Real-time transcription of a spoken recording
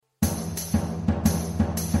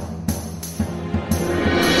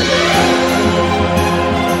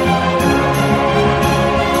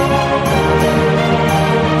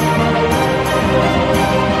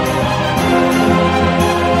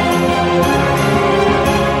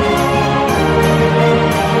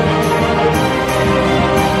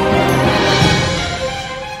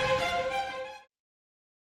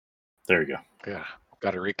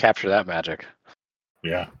recapture that magic.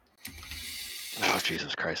 Yeah. Oh,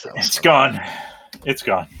 Jesus Christ. That was It's gone. It's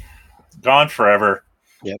gone. Gone forever.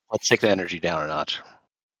 Yep. Let's take the energy down a notch.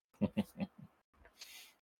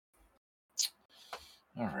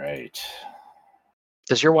 All right.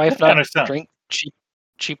 Does your wife That not kinda drink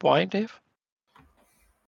cheap wine, Dave?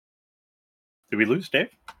 Did we lose Dave?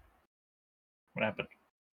 What happened?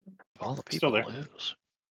 All the Still people there. lose.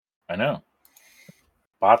 I know.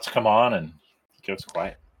 Bots come on and he goes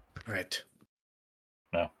quiet. Right.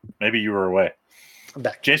 No. Maybe you were away. I'm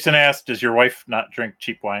back. Jason asked, does your wife not drink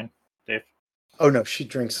cheap wine, Dave? Oh, no, she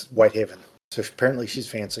drinks Whitehaven. So apparently she's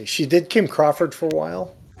fancy. She did Kim Crawford for a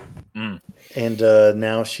while. And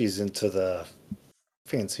now she's into the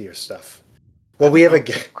fancier stuff. Well, we have a...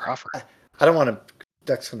 Crawford. I don't want to...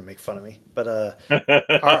 Duck's going to make fun of me. But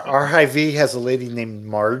our Hy-Vee has a lady named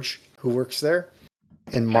Marge who works there.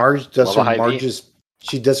 And Marge does her Marge's...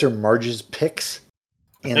 She does her Marge's picks.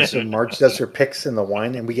 And so Marge does her picks in the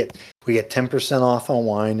wine. And we get 10% off on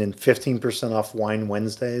wine and 15% off wine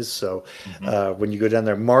Wednesdays. So when you go down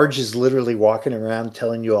there, Marge is literally walking around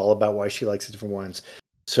telling you all about why she likes the different wines.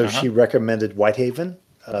 So she recommended Whitehaven,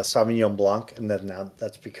 Sauvignon Blanc, and then now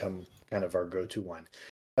that's become kind of our go-to wine.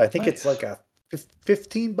 I think it's like a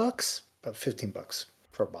 $15, about $15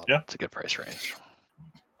 for a bottle. Yeah, it's a good price range.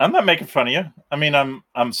 I'm not making fun of you. I mean,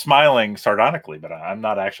 I'm smiling sardonically, but I'm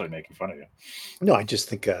not actually making fun of you. No, I just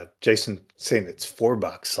think Jason saying it's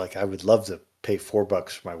 $4. Like, I would love to pay $4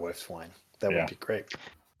 for my wife's wine. That would be great.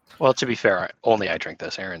 Well, to be fair, only I drink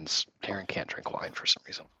this. Aaron can't drink wine for some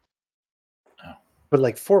reason. Oh. But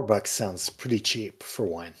like $4 sounds pretty cheap for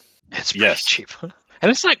wine. It's pretty cheap, and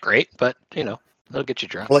it's not great, but it'll get you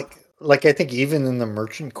drunk. Like I think even in the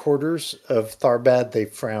merchant quarters of Tharbad, they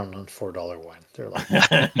frown on $4 wine. They're like,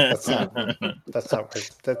 that's not right.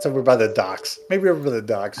 That's over by the docks. Maybe over by the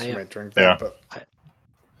docks you might drink that, but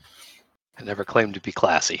I never claimed to be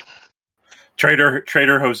classy. Trader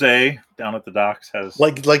Jose down at the docks has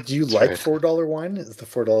do you like $4 wine? Is the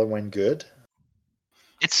 $4 wine good?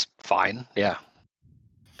 It's fine, yeah.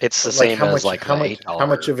 It's the same as how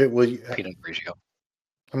much of it will you Pinot Grigio?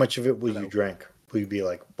 How much of it will you drink? Will you be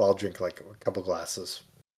like, well, I'll drink like a couple glasses?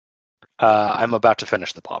 I'm about to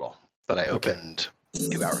finish the bottle that I opened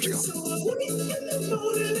 2 hours ago.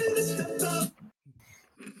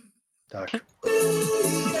 Doc.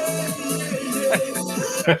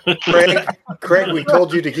 Craig, we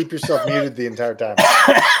told you to keep yourself muted the entire time.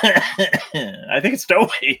 I think it's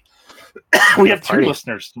Toby. We have 2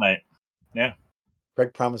 listeners tonight. Yeah.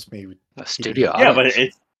 Greg promised me a studio. Yeah, but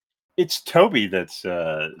it's Toby that's.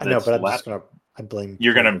 I know, but I blame.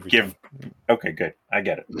 You're gonna give. Okay, good. I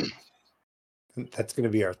get it. That's gonna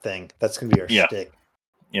be our thing. That's gonna be our shtick.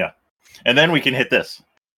 Yeah, and then we can hit this.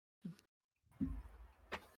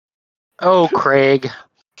 Oh, Craig.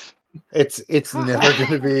 It's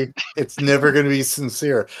never gonna be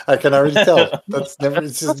sincere. I can already tell. It's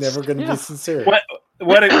just never gonna be sincere.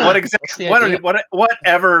 What exactly?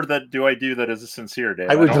 Whatever that do I do that is a sincere, Dave?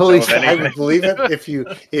 I would believe it if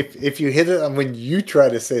you hit it on when you try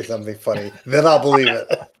to say something funny. Then I'll believe it.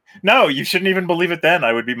 No, you shouldn't even believe it. Then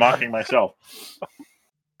I would be mocking myself.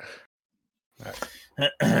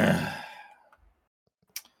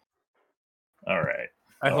 All right.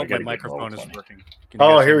 I hope my microphone is working. Here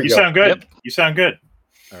we go. You sound good. Yep. You sound good.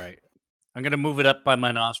 All right. I'm going to move it up by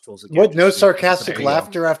my nostrils again. What? No sarcastic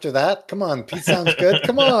laughter after that? Come on. Pete sounds good.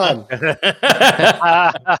 Come on.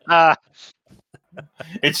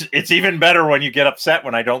 It's even better when you get upset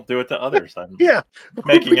when I don't do it to others. I'm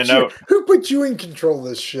making a note. Who put you in control of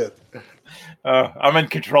this shit? I'm in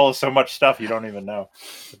control of so much stuff you don't even know.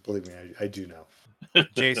 Believe me, I do know.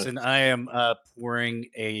 Jason, I am pouring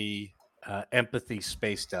a empathy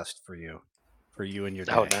space dust for you and your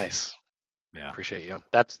day. Oh, nice. Yeah, appreciate you.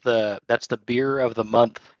 That's the beer of the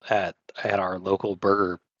month at our local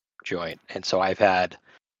burger joint, and so I've had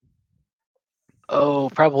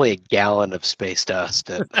probably a gallon of space dust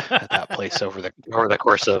at that place over the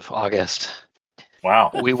course of August.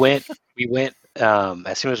 Wow. We went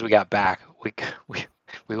as soon as we got back.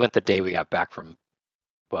 We went the day we got back from.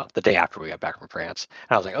 Well, the day after we got back from France,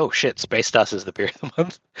 and I was like, "Oh shit, space dust is the beer of the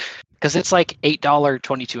month," because it's like $8,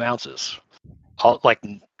 22 ounces. All, like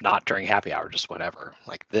not during happy hour, just whatever.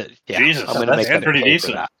 Like Jesus, I'm gonna make that pretty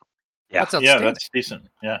decent. That. Yeah, that's decent.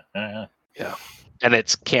 Yeah. And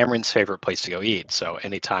it's Cameron's favorite place to go eat. So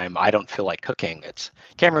anytime I don't feel like cooking, it's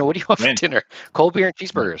Cameron. What do you want for dinner? Cold beer and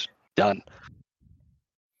cheeseburgers. Done.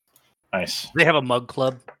 Nice. They have a mug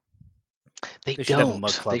club. They don't.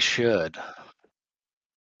 They should.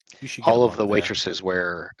 All of the waitresses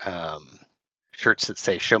wear shirts that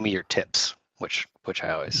say "Show me your tips" which I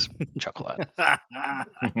always chuckle at. Wow.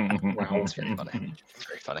 It's very funny. It's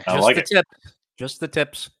very funny. I Just like the it. tip. Just the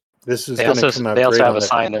tips. This is They going to also come out they also great have on a the.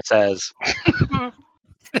 sign that says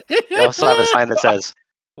they also have a sign that says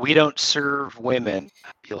we don't serve women.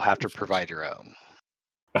 You'll have to provide your own,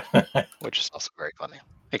 which is also very funny.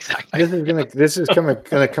 Exactly. This is gonna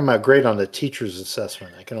come out great on the teacher's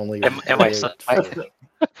assessment. I can only. And my son,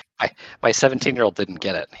 my 17-year-old didn't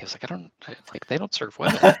get it. He was like, I don't like they don't serve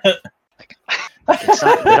women. Like, it's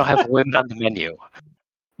not, they don't have women on the menu.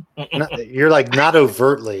 You're like not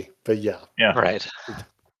overtly, but yeah. Yeah. Right.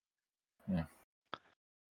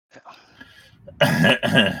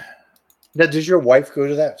 Now, does your wife go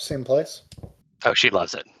to that same place? Oh, she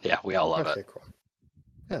loves it. Yeah, we all love it. Cool.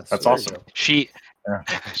 Yeah, That's there you awesome. go.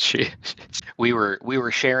 We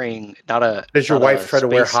were sharing not a. Does your not a wife try to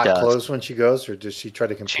wear space hot dust. clothes when she goes, or does she try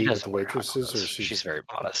to She compete with the doesn't wear hot waitresses? Or clothes. She's very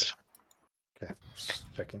modest. Okay, just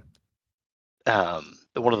checking.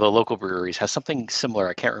 One of the local breweries has something similar.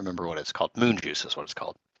 I can't remember what it's called. Moon juice is what it's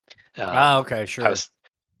called. Okay, sure.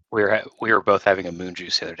 We were both having a moon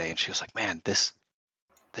juice the other day, and she was like, "Man, this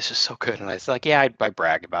is so good." And I was like, "Yeah, I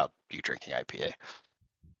brag about you drinking IPA."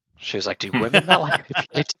 She was like, "Do women not like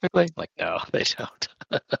IPA typically?" I'm like, no, they don't.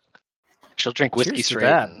 She'll drink whiskey Cheers to straight.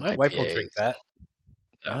 that. And My wife will drink IPAs.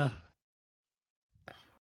 that.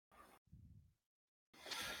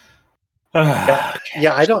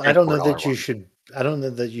 Yeah, I don't know $4 that you one. should. I don't know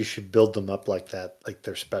that you should build them up like that, like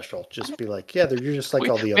they're special. Just be like, yeah, you're just like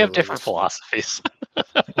all the We other have different ladies. philosophies.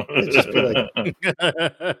 Just be like,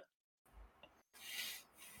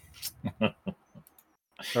 All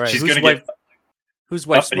right, She's whose gonna wife, get whose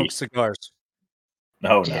wife uppity. smokes cigars?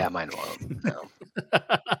 No, Yeah, no. mine won't. No,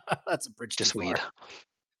 That's a bridge just too weed.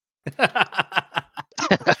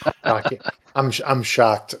 far. I'm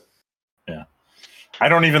shocked. I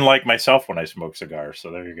don't even like myself when I smoke cigars. So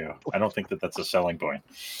there you go. I don't think that that's a selling point.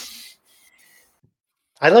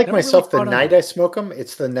 I like Never myself really the caught on. night I smoke them.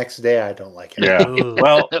 It's the next day I don't like it. Yeah. Ooh.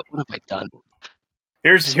 Well, What have I done?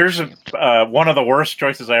 here's So ashamed. one of the worst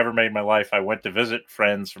choices I ever made in my life. I went to visit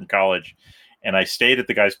friends from college, and I stayed at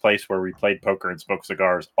the guy's place where we played poker and smoked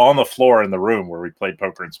cigars on the floor in the room where we played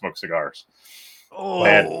poker and smoked cigars. Oh,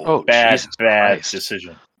 Bad Jesus Christ.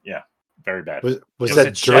 decision. Yeah, very bad. Was Was that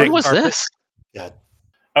it during? When was carpet? this?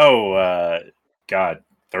 Oh, God,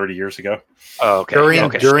 30 years ago. Oh, okay. During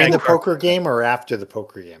okay. the Shag poker game or after the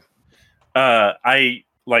poker game? I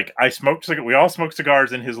smoked we all smoked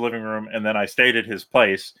cigars in his living room, and then I stayed at his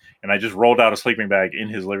place, and I just rolled out a sleeping bag in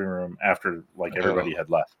his living room after everybody had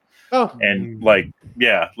left. Oh, And I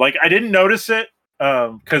didn't notice it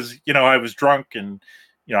because I was drunk and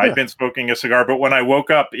I'd been smoking a cigar, but when I woke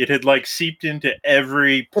up, it had seeped into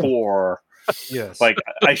every pore. yes.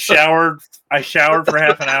 I showered for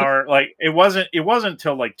half an hour. It wasn't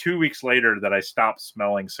until 2 weeks later that I stopped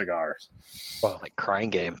smelling cigars. wow. Like crying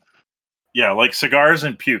game. Yeah, like cigars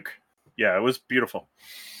and puke. Yeah, it was beautiful.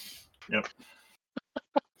 Yep.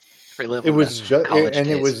 It was just,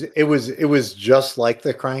 it was just like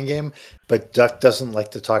the crying game, but Duck doesn't like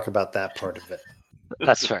to talk about that part of it.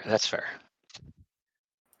 That's fair. That's fair.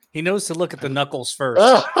 He knows to look at the knuckles first.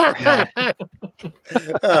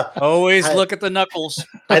 Always look at the knuckles.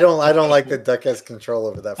 I don't like that Duck has control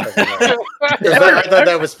over that fucking I thought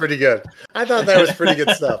that was pretty good. I thought that was pretty good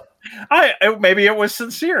stuff. Maybe it was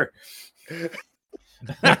sincere. It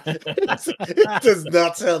does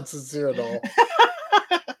not sound sincere at all.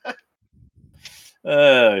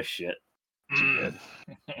 Oh shit.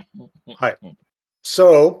 All right.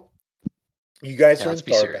 So you guys Yeah, are in let's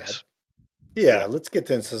be Tharbad. serious. Yeah, let's get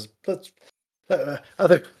to this. Let's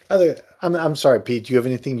other. I'm sorry, Pete. Do you have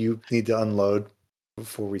anything you need to unload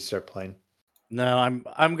before we start playing? No,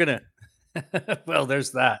 I'm gonna. Well,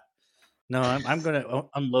 there's that. No, I'm gonna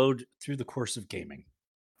unload through the course of gaming.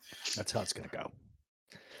 That's how it's gonna go.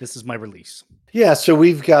 This is my release. Yeah, so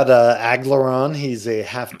we've got Aglaron. He's a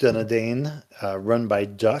half Dunedain, run by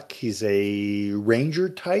Duck. He's a ranger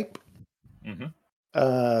type.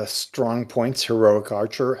 Mm-hmm. Strong points, heroic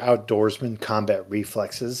archer, outdoorsman, combat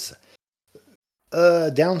reflexes.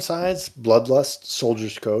 Downsides, bloodlust,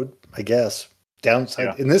 soldier's code, I guess.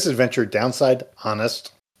 Downside in this adventure, downside,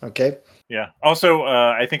 honest. Okay. Yeah. Also,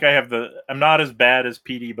 I think I have I'm not as bad as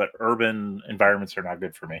PD, but urban environments are not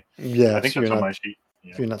good for me. Yeah, I think that's on my sheet.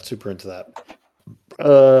 Yeah. You're not super into that.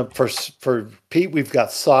 For Pete, we've got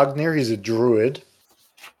Sognir. He's a druid.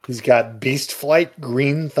 He's got Beast Flight,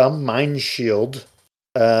 Green Thumb, Mind Shield.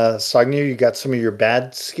 Sognir, you got some of your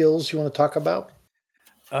bad skills you want to talk about?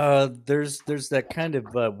 There's that kind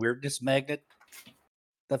of weirdness magnet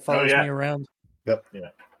that follows me around. Yep.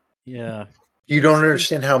 Yeah. You don't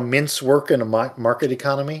understand how mints work in a market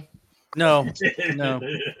economy? No,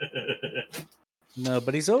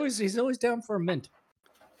 but he's always down for a mint.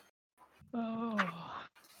 Oh.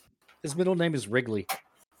 His middle name is Wrigley.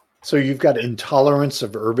 So you've got intolerance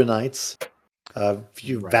of urbanites.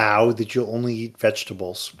 You Right. vow that you'll only eat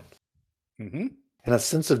vegetables. Mm-hmm. And a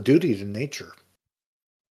sense of duty to nature.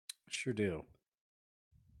 Sure do.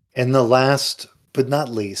 And the last, but not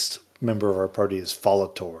least, member of our party is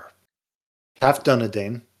Folator. Half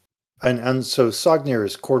Dunedain. And so Sognir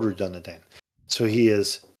is quarter Dunedain. So he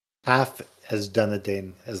is half as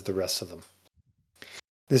Dunedain as the rest of them.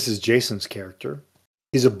 This is Jason's character.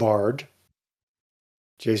 He's a bard.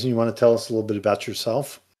 Jason, you want to tell us a little bit about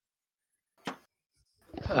yourself?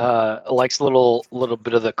 Likes a little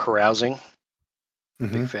bit of the carousing.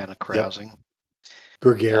 Mm-hmm. Big fan of carousing.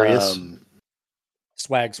 Gregarious.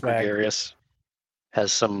 Swag. Gregarious.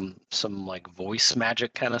 Has some like voice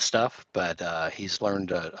magic kind of stuff, but he's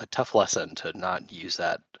learned a tough lesson to not use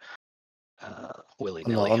that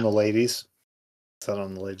willy-nilly. On the ladies. Is that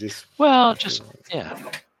on the ladies? Well, just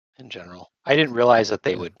in general. I didn't realize that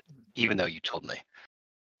they would, even though you told me.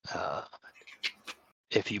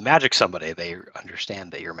 If you magic somebody, they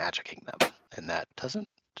understand that you're magicking them, and that doesn't.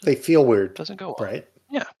 They feel weird. Doesn't go well. Right?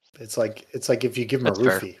 Yeah. It's like if you give them That's a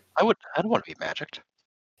roofie. Fair. I don't want to be magicked.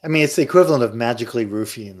 I mean, it's the equivalent of magically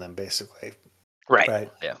roofieing them, basically.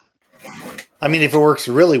 Right. Yeah. I mean, if it works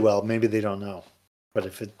really well, maybe they don't know,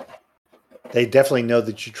 but they definitely know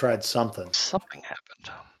that you tried something. Something happened.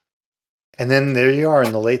 And then there you are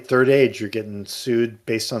in the late third age. You're getting sued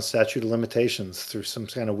based on statute of limitations through some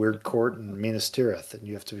kind of weird court in Minas Tirith, and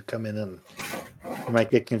you have to come in and you might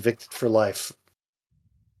get convicted for life,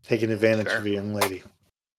 taking advantage of a young lady.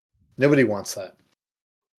 Nobody wants that.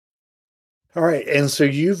 All right, and so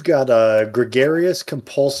you've got a gregarious,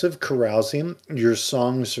 compulsive, carousing. Your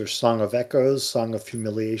songs are Song of Echoes, Song of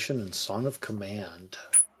Humiliation, and Song of Command.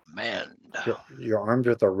 Man. You're armed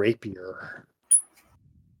with a rapier.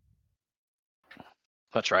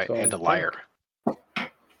 That's right, So, and a liar.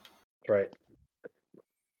 Right.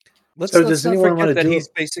 Let's does not anyone want to forget that do he's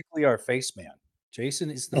basically our face man. Jason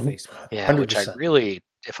is the face man. Yeah, 100%. which I really,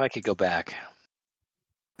 if I could go back,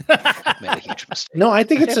 I've made a huge mistake. No, I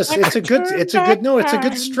think it's a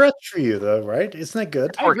good stretch for you though, right? Isn't that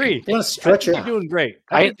good? I agree. You want to stretch it? You're doing great.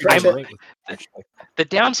 The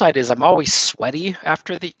downside is I'm always sweaty at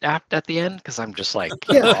the end because I'm just like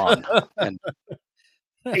on.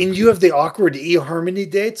 And you have the awkward eHarmony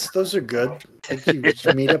dates. Those are good. Like you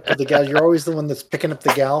meet up with the gal. You're always the one that's picking up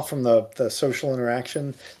the gal from the social interaction.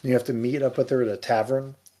 And you have to meet up with her at a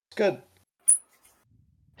tavern. It's good.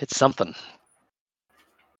 It's something.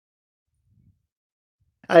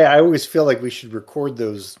 I always feel like we should record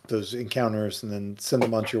those encounters and then send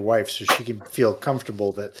them on to your wife so she can feel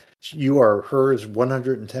comfortable that you are hers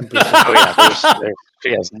 110%. Oh yeah,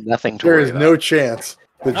 she has nothing to worry about. There is no chance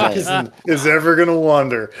that Jason is ever going to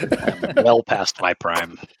wander. I'm well past my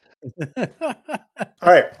prime. All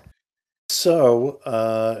right. So,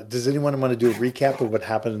 does anyone want to do a recap of what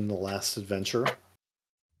happened in the last adventure?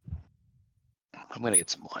 I'm going to get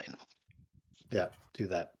some wine. Yeah, do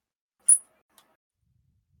that.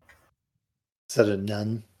 Is that a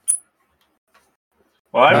none?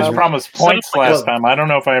 Well, I was promised points last time. I don't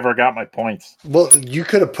know if I ever got my points. Well, you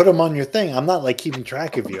could have put them on your thing. I'm not like keeping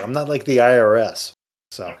track of you. I'm not like the IRS.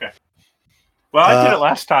 So okay. Well, I did it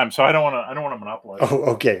last time, so I don't want to monopolize. Oh,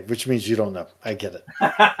 okay. Which means you don't know. I get it.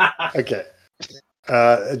 Okay.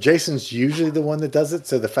 Jason's usually the one that does it,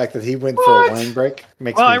 so the fact that he went for a wine break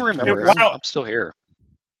makes me. I remember. I'm still here.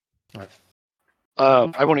 Right.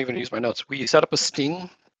 I won't even use my notes. We set up a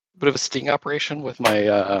bit of a sting operation with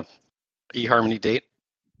my eHarmony date,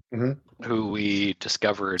 who we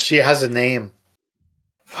discovered. She has a name.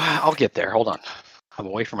 I'll get there. Hold on. I'm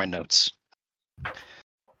away from my notes. I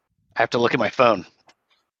have to look at my phone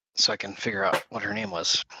so I can figure out what her name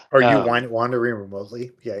was. Are you wandering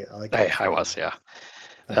remotely? Yeah, I like that. I was, yeah.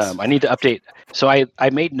 I need to update. So I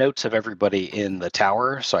made notes of everybody in the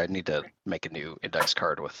tower, so I need to make a new index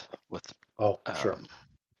card with. Oh, sure.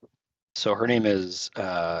 So her name is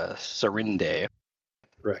Sarinde.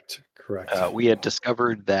 Correct. We had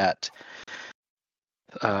discovered that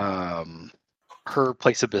her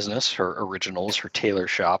place of business, her originals, her tailor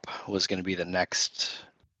shop, was going to be the next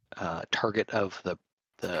target of the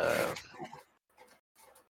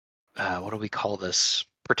what do we call this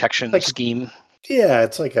protection scheme? Yeah,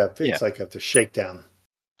 it's like the shakedown.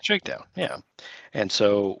 Shakedown, yeah. And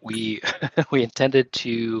so we intended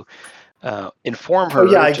to inform her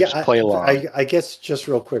to play along. I guess just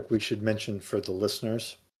real quick, we should mention for the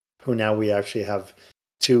listeners, who now we actually have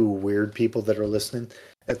two weird people that are listening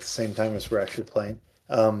at the same time as we're actually playing.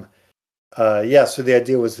 Yeah, so the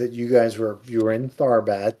idea was that you were in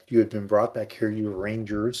Tharbad, you had been brought back here, you were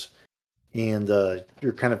rangers, and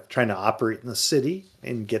you're kind of trying to operate in the city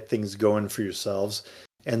and get things going for yourselves.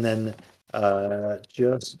 And then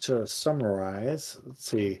just to summarize, let's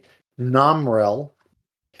see, Namrel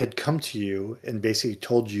had come to you and basically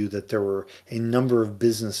told you that there were a number of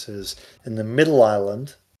businesses in the middle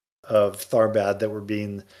island of Tharbad that were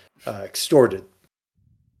being extorted.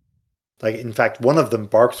 Like, in fact, one of them,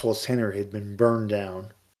 Barkswell Tanner, had been burned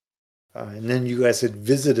down. And then you guys had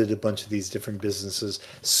visited a bunch of these different businesses.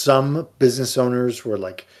 Some business owners were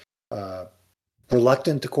like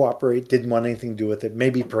reluctant to cooperate, didn't want anything to do with it.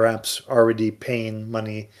 Maybe perhaps already paying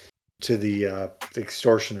money to the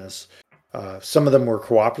extortionists. Some of them were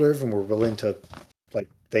cooperative and were willing to, like,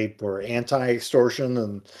 they were anti-extortion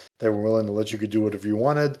and they were willing to let you do whatever you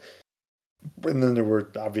wanted. And then there were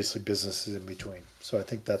obviously businesses in between. So I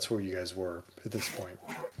think that's where you guys were at this point.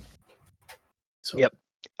 So. Yep.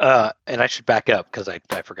 And I should back up because I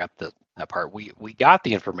forgot that part. We got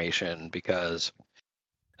the information because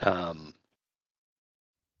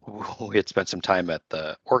we had spent some time at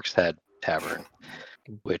the Orc's Head Tavern,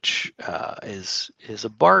 which is a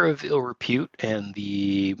bar of ill repute, and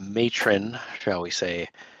the matron, shall we say,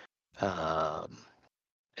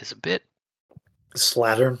 is a bit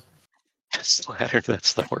slattern. Slattern,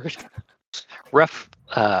 that's the word. Rough,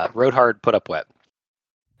 rode hard, put up wet.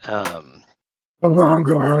 Come on,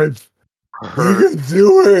 guys. What are you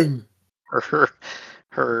doing?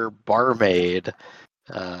 Her barmaid,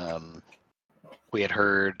 we had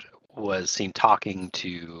heard was seen talking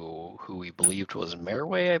to who we believed was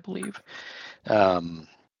Merway, I believe.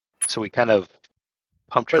 So we kind of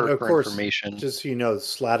pumped her for information. Just so you know,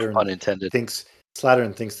 unintended.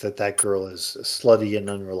 Slattern thinks that girl is slutty and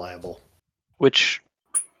unreliable. Which,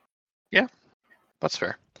 yeah, that's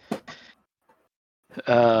fair.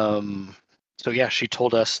 So yeah, she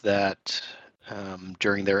told us that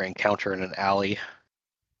during their encounter in an alley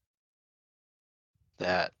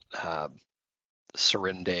that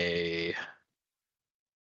Serende's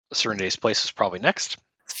place is probably next.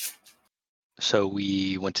 So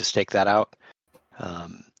we went to stake that out.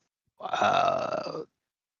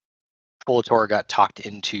 Volator got talked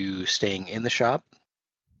into staying in the shop,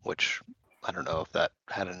 which I don't know if that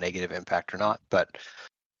had a negative impact or not, but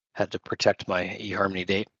had to protect my eHarmony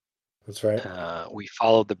date. That's right. We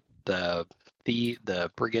followed the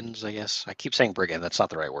brigands, I guess. I keep saying brigand. That's not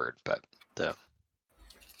the right word, but the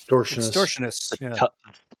extortionists. Yeah.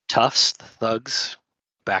 Toughs, the thugs,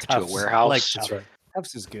 back Toughs. to a warehouse. Like That's right.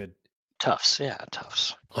 Toughs is good. Toughs, yeah,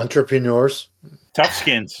 toughs. Entrepreneurs. Tough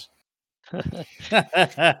skins.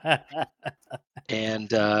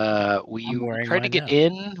 And we tried to get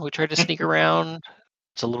in. We tried to sneak around.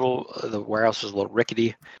 It's a little. The warehouse was a little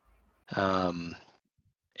rickety.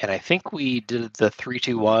 And I think we did the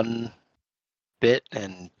 3-2-1 bit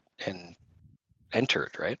and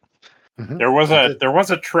entered, right? Mm-hmm. There was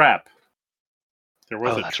a trap. There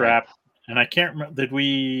was a trap, right. And I can't remember. Did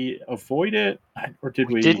we avoid it, or did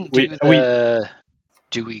we? Didn't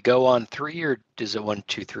do we go on 3, or is it 1,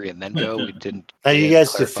 2, 3 and then go? We didn't. You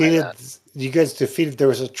guys defeated. There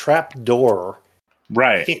was a trap door,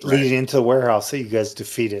 leading into the warehouse that you guys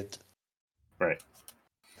defeated. Right.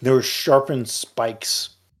 There were sharpened spikes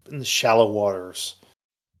in the shallow waters,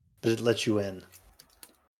 but it let you in.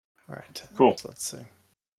 All right. Cool. So let's see.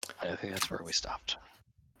 I think that's where we stopped.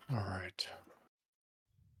 All right.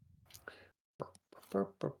 That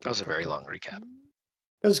was a very long recap.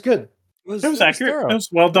 It was good. It was accurate. It was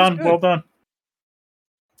well done. Well done.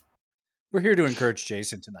 We're here to encourage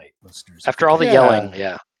Jason tonight, listeners. After all the yelling,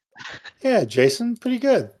 yeah. Yeah, Jason, pretty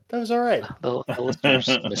good. That was all right. The listeners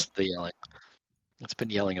missed the yelling. It's been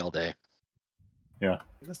yelling all day. Yeah.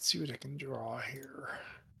 Let's see what I can draw here.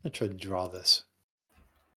 I'll try to draw this.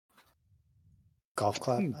 Golf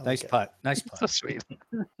clap. Nice putt. Nice putt. That's sweet.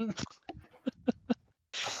 Oh,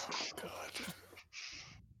 God.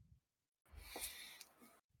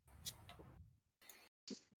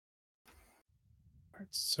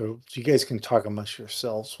 So you guys can talk amongst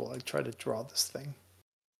yourselves while I try to draw this thing.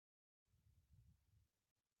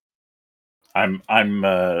 I'm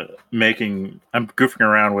goofing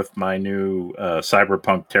around with my new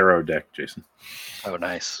Cyberpunk Tarot deck, Jason. Oh,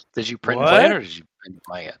 nice. Did you print and play it, or did you print and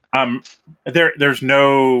play it? There's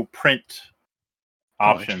no print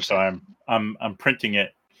option, so I'm printing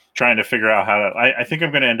it, trying to figure out how to. I think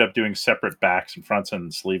I'm going to end up doing separate backs and fronts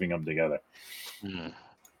and sleeving them together.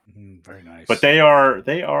 Very nice. But they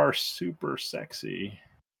are super sexy.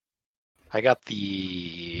 I got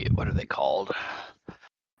the, what are they called?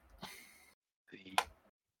 The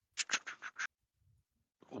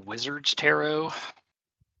Wizard's Tarot.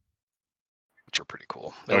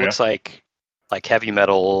 cool. It looks like heavy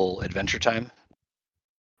metal Adventure Time.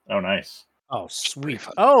 Oh, nice. Oh, sweet.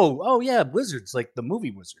 Oh, yeah, Wizards, like the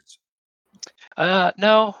movie Wizards.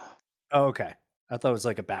 No. Oh, okay. I thought it was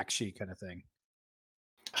like a back sheet kind of thing.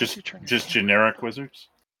 Just generic Wizards.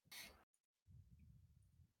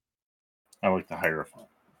 I like the Hierophant.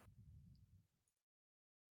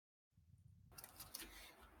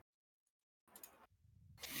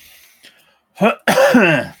 All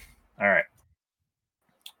right.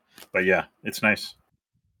 But yeah, it's nice.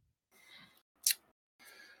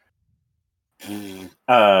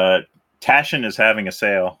 Tashin is having a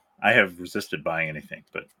sale. I have resisted buying anything,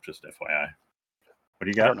 but just FYI. What do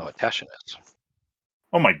you got? I don't know what Tashin is.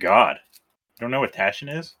 Oh my god. You don't know what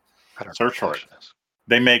Tashin is? I don't Search know for what it. Tashin is.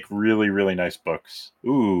 They make really, really nice books.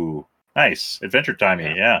 Ooh, nice. Adventure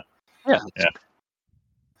Timey, yeah.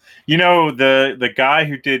 You know, the guy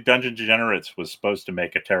who did Dungeon Degenerates was supposed to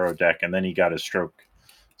make a tarot deck, and then he got his stroke.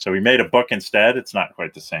 So he made a book instead. It's not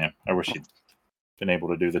quite the same. I wish he'd been able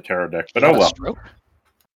to do the tarot deck, but oh well. Stroke?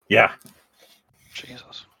 Yeah.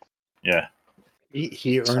 Jesus. Yeah.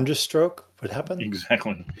 He earned a stroke. What happened?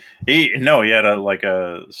 Exactly. He had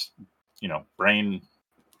a brain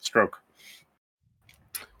stroke.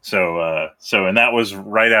 So and that was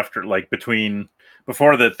right after,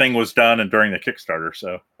 before the thing was done and during the Kickstarter.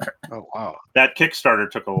 So oh wow, that Kickstarter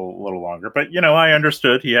took a little longer, but I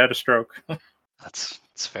understood he had a stroke. That's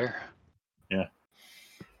fair. Yeah.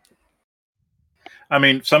 I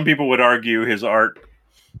mean, some people would argue his art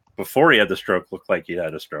before he had the stroke looked like he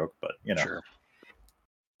had a stroke, but Sure.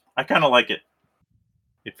 I kind of like it.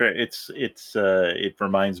 It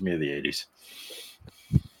reminds me of the 80s.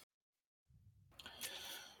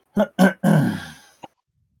 But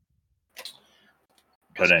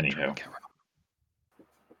anywho,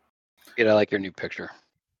 I like your new picture.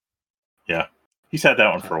 Yeah, he's had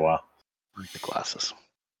that one for a while. I like the glasses.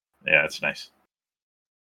 Yeah, it's nice.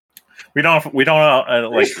 We don't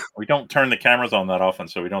turn the cameras on that often,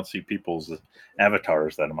 so we don't see people's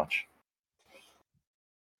avatars that much.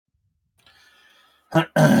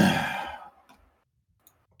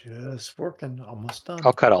 Just working, almost done.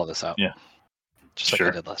 I'll cut all this out. Yeah, just like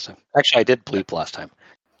I did last time. Actually, I did bleep last time.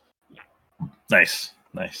 Nice.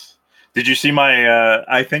 Did you see my?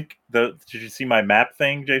 Did you see my map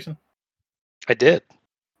thing, Jason? I did.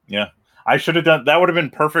 Yeah, I should have done that. Would have been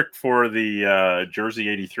perfect for the Jersey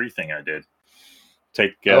 '83 thing I did.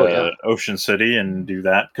 Take Ocean City and do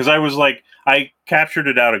that, because I captured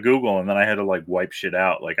it out of Google and then I had to wipe shit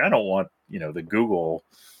out. I don't want the Google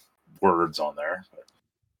words on there.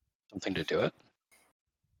 Something to do it.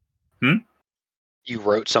 You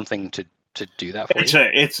wrote something to do that for you?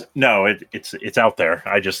 It's out there.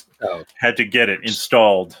 I just had to get it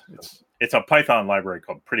installed. It's a Python library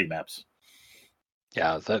called Pretty Maps.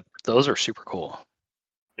 Yeah, those are super cool.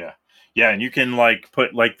 Yeah, and you can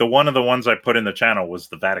put the one of the ones I put in the channel was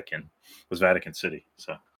Vatican City.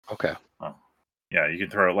 So okay. Yeah, you can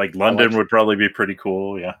throw London would probably be pretty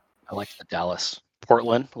cool. Yeah, I like the Dallas,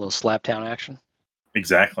 Portland, a little slap town action.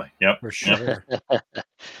 Exactly. Yep. For sure.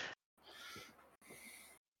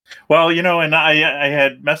 Well, and I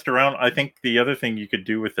had messed around. I think the other thing you could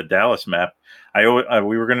do with the Dallas map, we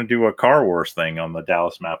were going to do a Car Wars thing on the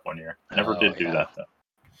Dallas map one year. Never did do that though.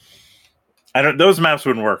 Those maps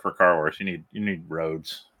wouldn't work for Car Wars. You need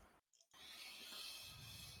roads.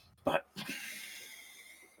 But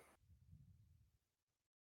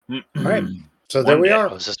all right. So there we are.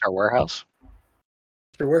 Oh, is this our warehouse?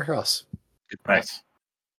 Your warehouse. Nice.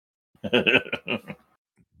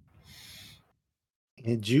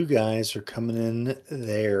 And you guys are coming in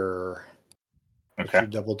there. Okay. Your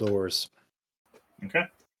double doors. Okay.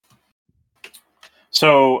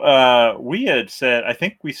 So we had said, I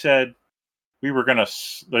think we said we were going to,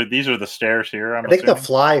 these are the stairs here. I think the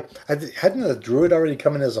fly, hadn't the druid already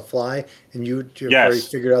come in as a fly and you already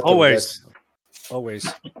figured out Always.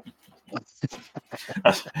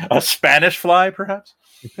 a Spanish fly, perhaps?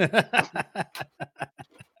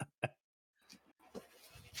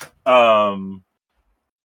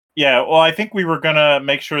 Yeah, well, I think we were going to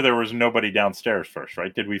make sure there was nobody downstairs first,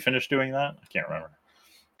 right? Did we finish doing that? I can't remember.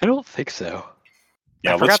 I don't think so.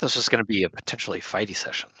 Yeah, I forgot this was going to be a potentially fighty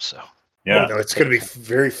session, so. Yeah. Oh, no, it's going to be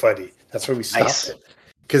very fighty. That's why we stopped it.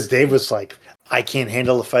 Because Dave was like, I can't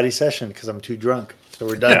handle a fighty session because I'm too drunk. So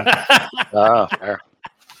we're done. Oh, fair.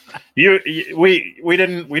 We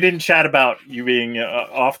didn't chat about you being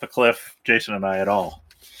off the cliff, Jason and I, at all.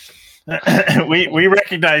 we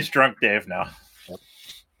recognize drunk Dave now.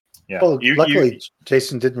 Yeah. Well, luckily,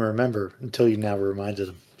 Jason didn't remember until you now reminded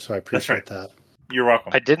him. So I appreciate that. You're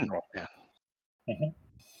welcome. I didn't. Yeah. Mm-hmm.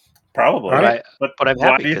 Probably. Right. But I'm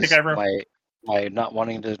why happy do you think I remember? by not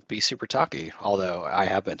wanting to be super talky. Although I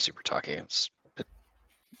have been super talky. It's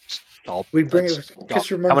all We bring it's it because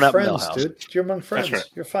you're among coming up friends, Millhouse. dude. You're among friends. That's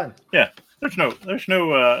right. You're fine. Yeah. There's no.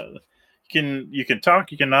 You can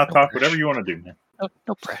talk. You can not talk. Whatever you want to do, man.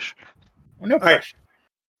 No pressure. No pressure.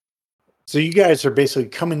 So you guys are basically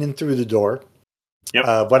coming in through the door.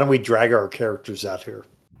 Yep. Why don't we drag our characters out here?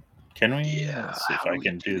 Can we? Yeah. Let's see if how I do we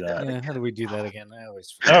can do that. Yeah, how do we do that again? I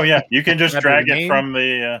always Oh yeah, you can just Grab drag the it name? from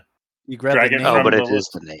the. You grab Drag the it name. Oh, from but the it is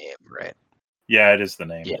list. the name, right? Yeah, it is the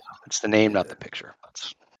name. Yeah, it's the name, not the picture.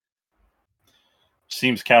 That's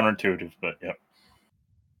Seems counterintuitive, but yep.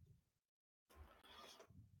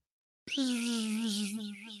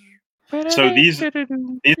 So these are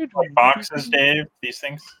like boxes, Dave. These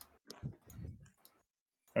things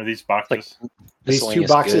are these boxes. like These two miscellaneous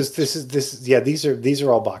boxes. goods. This is yeah. These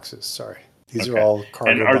are all boxes. Sorry, these are Okay. all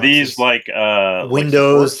cargo. And are boxes. these like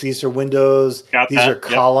windows? Like These are windows. Got these that. are Yep.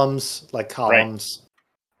 columns, like columns.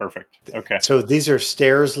 Perfect. Okay. So these are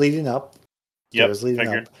stairs leading up. Yep. Stairs leading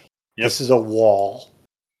Figured. up. Yep. This is a wall.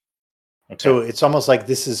 Okay. So it's almost like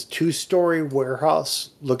this is 2-story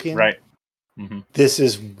warehouse looking. Right. Mm-hmm. This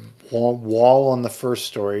is wall on the first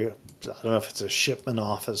story. I don't know if it's a shipment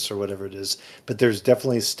office or whatever it is, but there's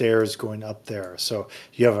definitely stairs going up there. So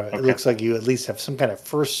you have it looks like you at least have some kind of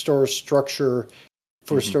first story structure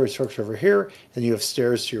over here, and you have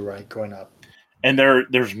stairs to your right going up. And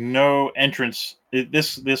there's no entrance.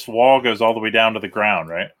 This wall goes all the way down to the ground,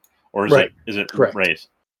 right? Or is it correct raised?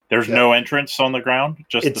 There's no entrance on the ground,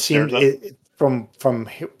 just the stairs up?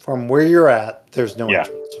 From where you're at, there's no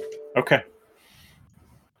entrance. Okay.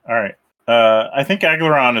 All right. I think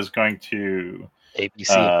Aglaron is going to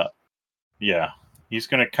ABC. He's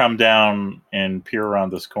going to come down and peer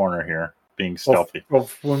around this corner here, being stealthy. Well,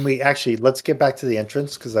 when we let's get back to the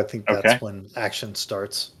entrance because I think that's when action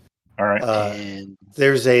starts. All right. And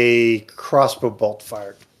there's a crossbow bolt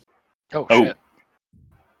fired. Oh shit.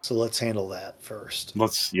 So let's handle that first.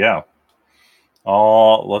 Let's do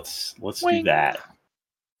that.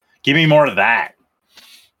 Give me more of that.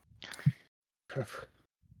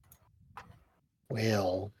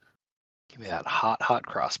 Well, give me that hot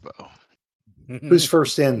crossbow. Who's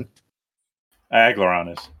first in?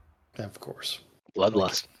 Aglaron is. Of course.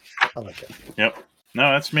 Bloodlust. I like it. Yep.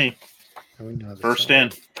 No, that's me. First in.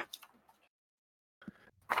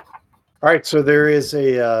 All right, so there is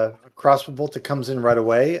a crossbow bolt that comes in right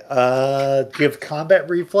away. Do you have combat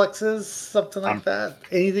reflexes, something like that?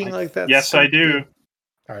 Anything like that? Yes, I do.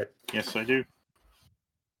 All right. Yes, I do.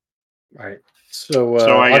 All right. So,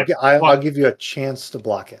 I'll give you a chance to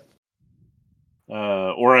block it.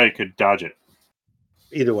 Or I could dodge it.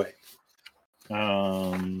 Either way.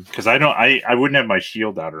 Because I wouldn't have my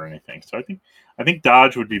shield out or anything. So I think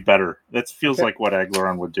dodge would be better. That feels like what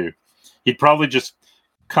Aglaron would do. He'd probably just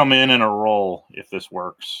come in a roll if this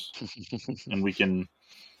works, and we can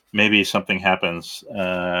maybe something happens.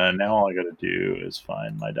 Now all I got to do is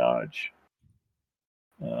find my dodge.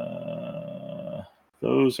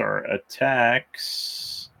 Those are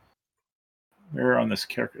attacks. Where on this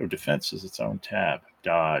character? Oh, defense is its own tab.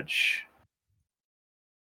 Dodge.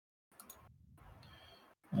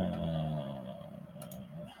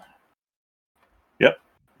 Yep,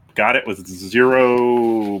 got it with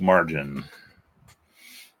 0 margin.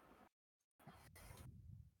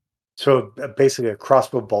 So basically, a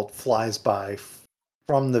crossbow bolt flies by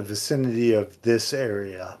from the vicinity of this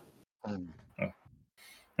area.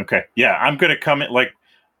 Okay, yeah, I'm gonna come in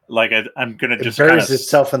I'm gonna just buries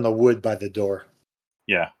itself in the wood by the door.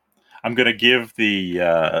 Yeah, I'm gonna give the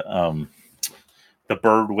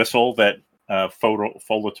bird whistle that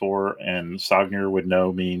Folator and Sognir would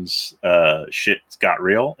know means shit's got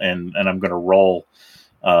real, and I'm gonna roll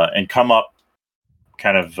and come up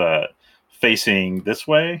kind of facing this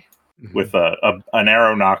way with an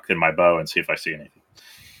arrow nocked in my bow and see if I see anything.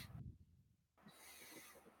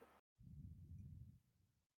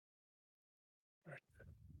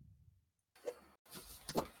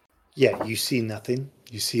 Yeah, you see nothing.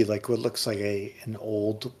 You see like what looks like an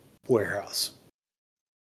old warehouse.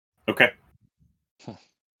 Okay.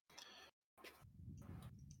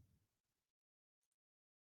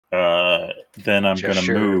 Then I'm going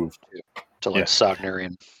to move to let Sognir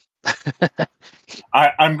in.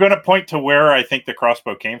 I'm going to point to where I think the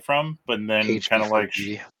crossbow came from, but then kind of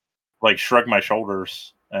like shrug my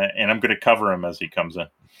shoulders, and I'm going to cover him as he comes in.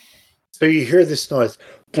 So you hear this noise,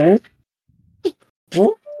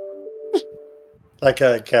 like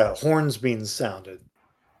a horns being sounded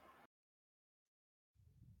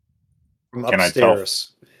from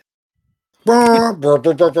upstairs.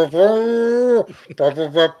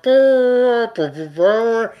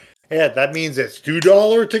 Yeah, that means it's $2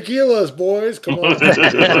 tequilas, boys. Come on.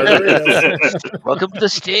 Welcome to the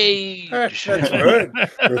stage. That's right.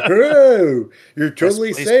 Whoa, you're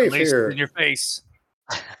totally Best place safe for laces here. in your face.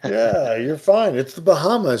 Yeah, you're fine. It's the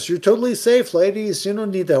Bahamas. You're totally safe, ladies. You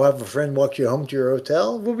don't need to have a friend walk you home to your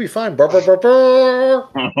hotel. We'll be fine. Brr, brr, brr, brr.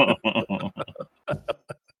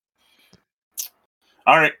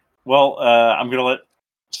 All right. Well, I'm going to let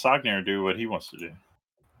Sognir do what he wants to do.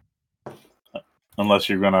 Unless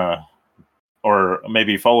you're going to, or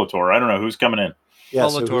maybe Folator. I don't know. Who's coming in? Yeah,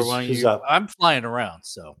 Folator, so why don't who's you? up? I'm flying around,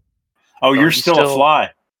 so. Oh, you're you still a still-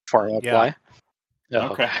 fly. Far up Yeah. fly. Oh,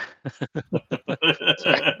 Okay.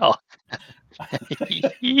 Sorry. Oh.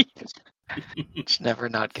 It's never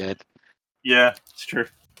not good. Yeah, it's true.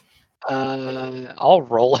 I'll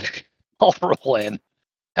roll. I'll roll in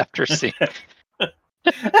after seeing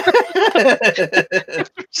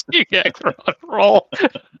Ekron roll.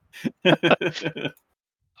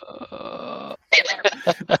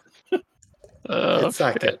 It's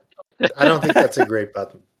not good. I don't think that's a great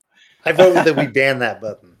button. I vote that we ban that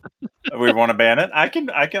button. We want to ban it.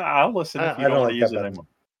 I'll listen if I you don't don't want like to use that it button. anymore.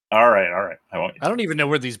 All right. I won't. I don't even know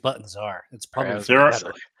where these buttons are. It's probably Right, for the there are-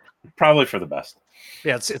 better. Probably for the best.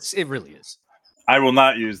 Yeah, it really is. I will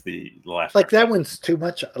not use the left. Like that one's too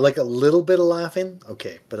much. Like a little bit of laughing.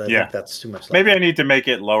 Okay, but I Yeah. think that's too much. Maybe I need to make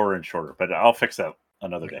it lower and shorter, but I'll fix that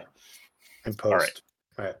another day. in post.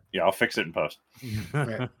 All right. Yeah, I'll fix it in post.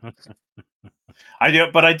 Right.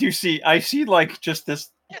 I see like just this,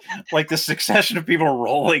 like the succession of people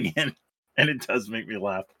rolling in, and it does make me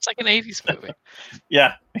laugh. It's like an 80s movie.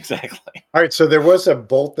 Yeah, exactly. All right. So there was a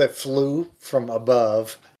bolt that flew from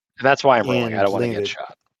above. And that's why I'm rolling. And I don't want to landed. get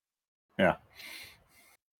shot.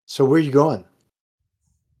 So where are you going?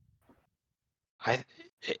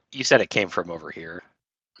 You said it came from over here.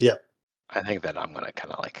 Yeah. I think that I'm gonna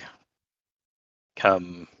kind of like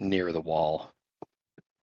come near the wall.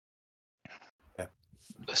 Yeah.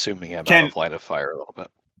 Assuming I'm Can- out of line of fire a little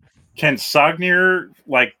bit. Can Sognir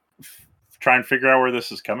like try and figure out where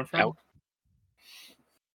this is coming from? Out.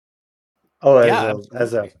 Oh, Yeah,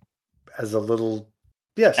 as a little.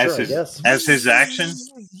 Yeah, sure. Yes. As his action.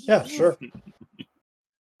 Yeah, sure.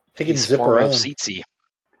 He can He's zip form of around. Tsetse.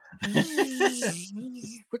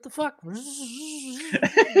 What the fuck?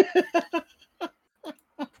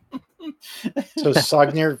 So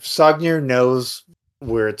Sognir knows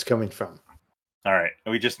where it's coming from. All right.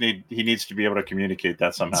 He needs to be able to communicate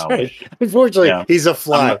that somehow. Right. Unfortunately, Yeah. he's a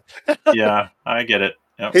fly. Yeah, I get it.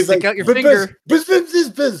 Yep. He's Stick like, out your "Buzz, finger." buzz, buzz, buzz,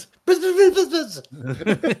 buzz, buzz, buzz, buzz,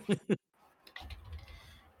 buzz, buzz."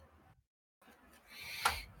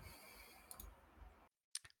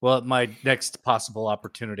 Well, my next possible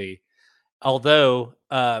opportunity, although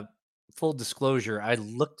full disclosure, I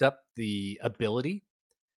looked up the ability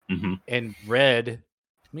Mhm. and read.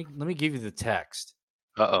 Let me give you the text.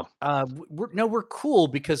 We're cool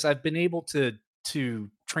because I've been able to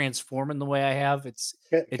transform in the way I have. It's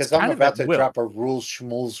Because I'm kind of about at to will. drop a rules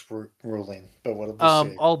schmools ruling, but what do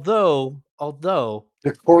we see? Although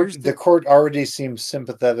here's The court already seems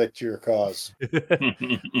sympathetic to your cause.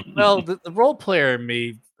 well, the role player in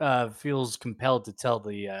me feels compelled to tell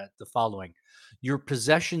the following: your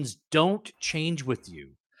possessions don't change with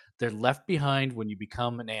you; they're left behind when you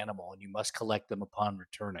become an animal, and you must collect them upon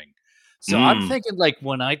returning. So I'm thinking, like,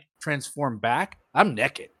 when I transform back, I'm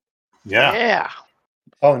naked. Yeah.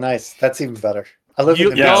 Oh, nice. That's even better. I live in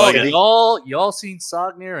the Yeah, I like city. y'all seen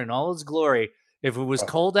Sognir in all his glory. If it was Oh.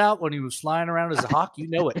 cold out when he was flying around as a hawk, you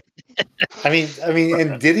know it. I mean,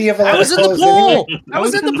 and did he have a lot I was of in the clothes anyway? pool. I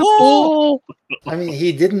was in the pool. I mean,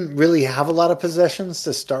 he didn't really have a lot of possessions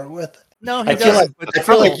to start with. No, he I feel doesn't. like but I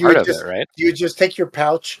feel like still. you Part would of just it, right? you would just take your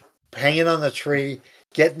pouch, hang it on the tree,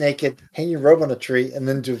 get naked, hang your robe on a tree, and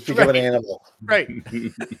then just become an Right. animal. Right.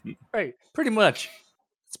 Right. Pretty much.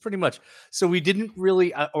 It's pretty much. So we didn't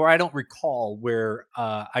really, or I don't recall where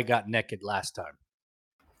I got naked last time.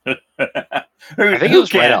 I think it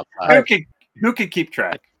was right outside. Who can keep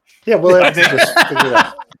track? Yeah, we'll have to I think- just figure it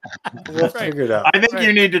out. We'll have to Right. figure it out. I think Right.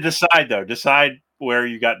 you need to decide though. Decide where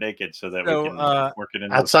you got naked so that So, we can work it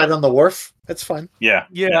in Outside on the wharf, that's fine. Yeah.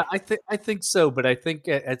 Yeah, I think so. But I think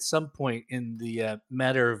at some point in the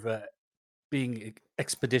matter of being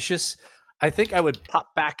expeditious, I think I would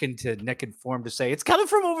pop back into naked form to say it's coming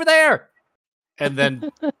from over there, and then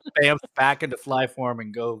bam back into fly form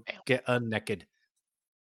and go get unnaked.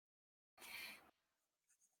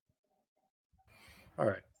 All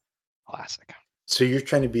right. Classic. So you're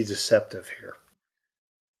trying to be deceptive here.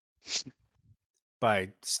 By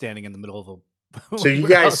standing in the middle of a. So you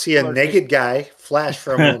guys see a naked guy flash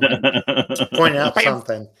for a moment, point out Bam.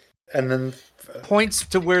 something, and then points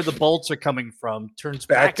to where the bolts are coming from, turns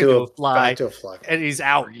back into a fly, back to a fly, and he's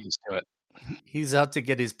out. We're used to it. He's out to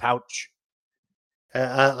get his pouch.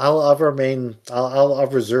 I'll remain. I'll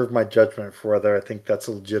reserve my judgment for whether I think that's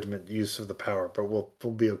a legitimate use of the power, but we'll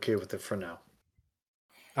be okay with it for now.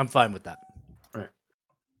 I'm fine with that. Right.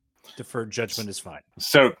 Deferred judgment is fine.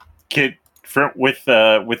 So, with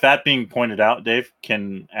that being pointed out, Dave,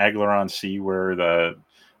 can Aglaron see where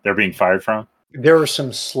they're being fired from? There were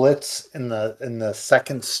some slits in the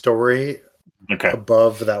second story,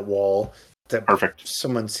 above that wall that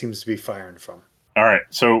someone seems to be firing from. All right.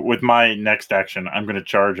 So with my next action, I'm going to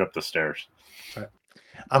charge up the stairs. All right.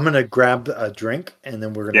 I'm going to grab a drink, and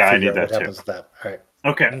then we're going to figure out what happens with that. All right.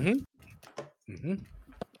 Okay.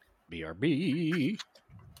 BRB.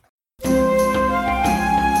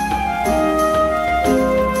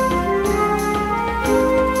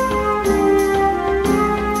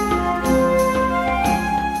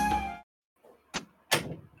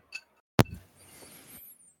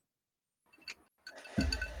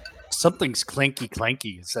 Something's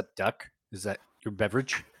clanky. Is that duck? Is that your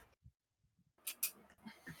beverage?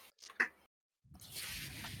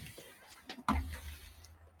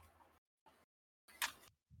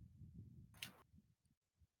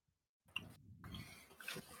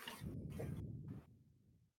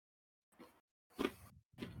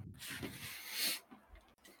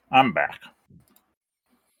 I'm back.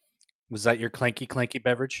 Was that your clanky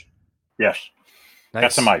beverage? Yes. Nice.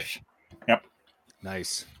 Got some ice. Yep.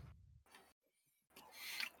 Nice.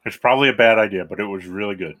 It's probably a bad idea, but it was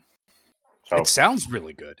really good. So it sounds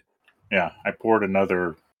really good. Yeah, I poured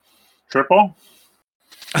another triple.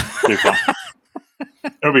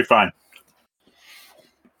 It'll be fine.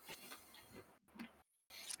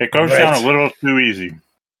 It goes down a little too easy.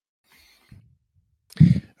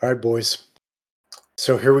 All right, boys.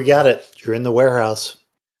 So here we got it. You're in the warehouse.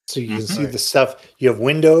 So you can see the stuff. You have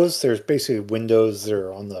windows. There's basically windows that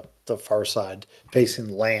are on the far side facing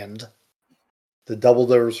land. The double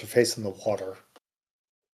doors are facing the water.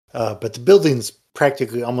 But the building's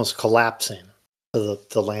practically almost collapsing to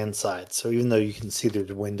the land side. So even though you can see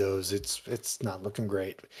there's windows, it's not looking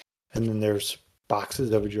great. And then there's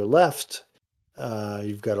boxes over to your left.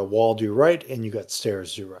 You've got a wall to your right, and you've got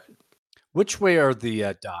stairs to your right. Which way are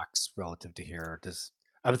the docks relative to here?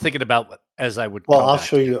 I'm thinking about as I would. Well, I'll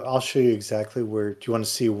show you exactly where. Do you want to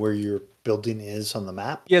see where your building is on the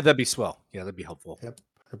map? Yeah, that'd be swell. Yeah, that'd be helpful. Yep,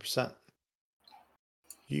 100%.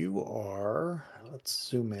 You are. Let's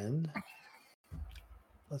zoom in.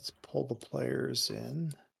 Let's pull the players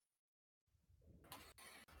in.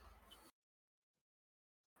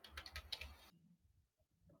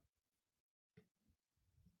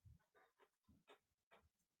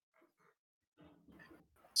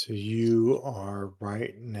 So you are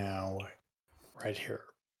right now, right here.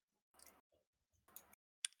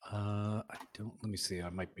 I don't. Let me see. I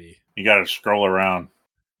might be. You got to scroll around.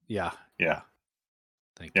 Yeah. Yeah.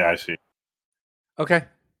 Thank you. Yeah, I see. Okay.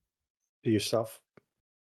 To yourself.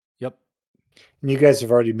 Yep. And you guys have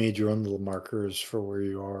already made your own little markers for where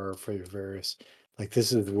you are for your various. Like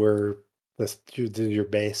this is where this is your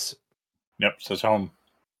base. Yep, says home.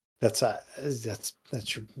 That's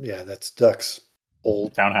your that's Duck's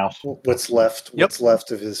old townhouse. What's left? Yep. What's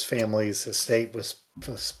left of his family's estate was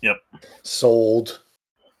yep sold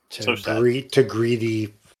to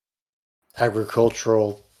greedy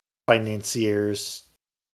agricultural financiers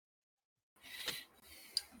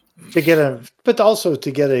but also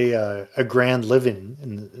to get a grand living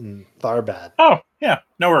in Tharbad. Oh yeah,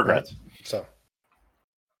 no regrets. Right? So,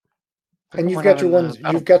 and you've got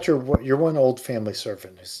your one old family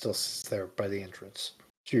servant who still sits there by the entrance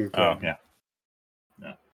to your Oh yeah.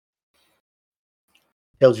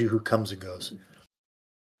 Tells you who comes and goes.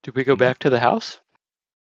 Did we go back to the house?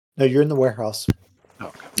 No, you're in the warehouse.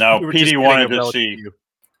 Oh, no, PD wanted to see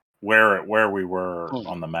where we were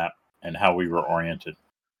on the map and how we were oriented.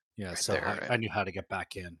 Yeah, right so I knew how to get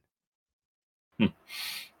back in.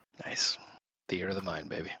 Nice. Theater of the mind,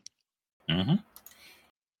 baby. Mm-hmm.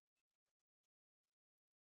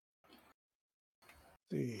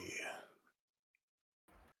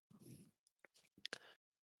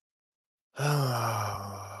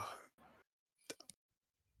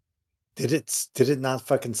 Did it not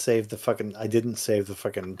fucking save the fucking? I didn't save the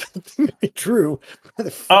fucking. True.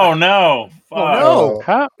 Oh no! Oh no!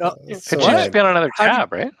 How? Could you just be on another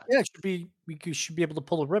tab, right? Yeah, it should be. You should be able to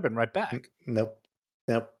pull a ribbon right back. Nope.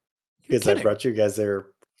 Because I brought you guys there.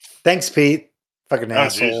 Thanks, Pete. Fucking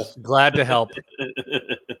asshole. Geez. Glad to help.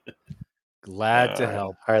 Glad to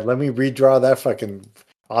help. All right, let me redraw that fucking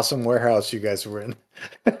awesome warehouse you guys were in.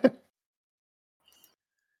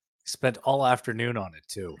 Spent all afternoon on it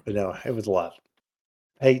too. But no, it was a lot.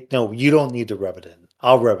 Hey, no, you don't need to rub it in.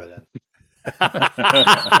 I'll rub it in.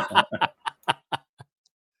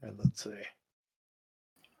 And let's see.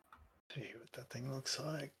 See what that thing looks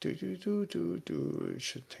like. It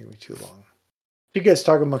shouldn't take me too long. You guys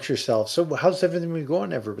talk amongst yourselves. So how's everything been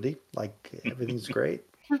going, everybody? Like everything's great.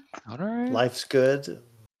 All right. Life's good.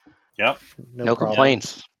 Yep. No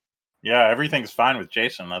complaints. Yeah, everything's fine with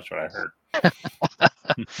Jason. That's what I heard.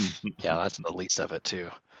 Yeah, that's the least of it too.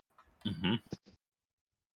 Mm-hmm.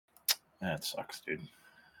 That sucks, dude.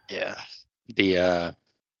 Yeah. The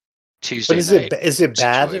Tuesday But is it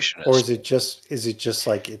bad or is it just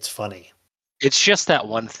like it's funny? It's just that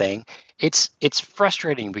one thing. It's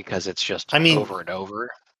frustrating because it's just over and over.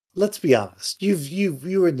 Let's be honest. You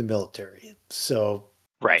were in the military, so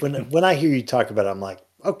right. When I hear you talk about it, I'm like,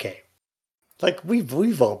 okay, like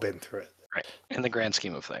we've all been through it. Right. In the grand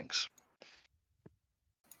scheme of things.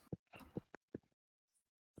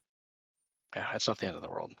 Yeah, it's not the end of the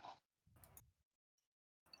world.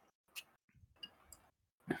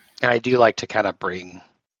 And I do like to kind of bring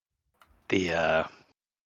the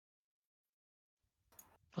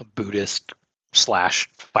Buddhist /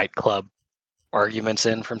 Fight Club arguments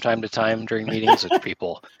in from time to time during meetings, which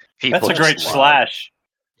people That's a great slash.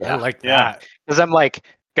 Yeah. I like that. Because I'm like,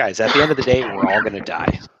 guys, at the end of the day, we're all going to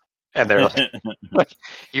die. And they're like,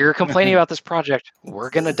 you're complaining about this project. We're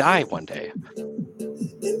going to die one day.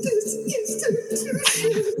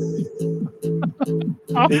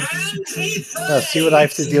 See what I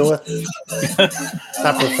have to deal with? It's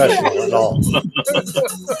not professional at all.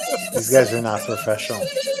 These guys are not professional.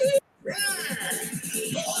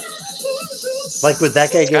 Like, would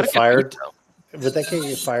that guy get fired? Would that guy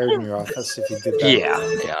get fired in your office if you did that?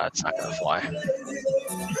 Yeah, it's not going to fly.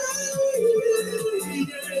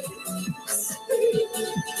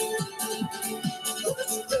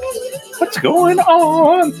 What's going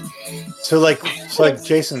on? So like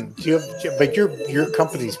Jason, do you have? But your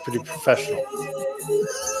company's pretty professional.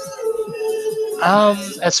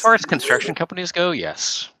 As far as construction companies go,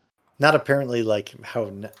 yes. Not apparently like how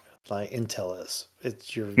like Intel is.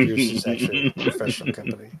 It's yours is actually a professional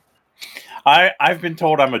company. I've been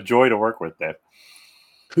told I'm a joy to work with, Dave.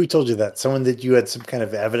 Who told you that? Someone that you had some kind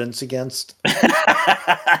of evidence against?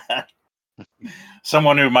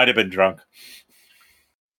 Someone who might have been drunk.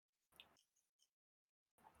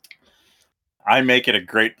 I make it a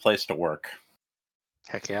great place to work.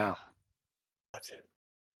 Heck yeah.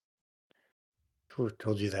 Who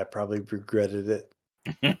told you that probably regretted it.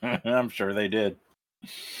 I'm sure they did.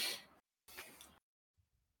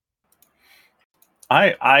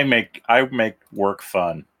 I make work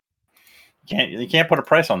fun. You can't put a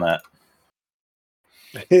price on that.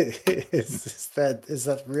 Is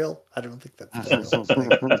that real? I don't think that's real. Is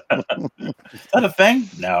that a thing?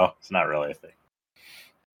 No, it's not really a thing.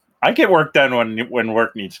 I get work done when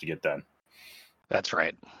work needs to get done. That's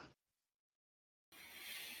right.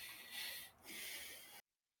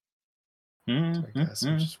 So I guess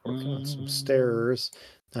I'm just working on some stairs.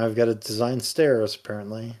 Now I've got to design stairs,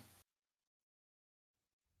 apparently.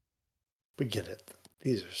 We get it.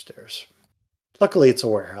 These are stairs. Luckily, it's a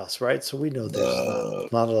warehouse, right? So we know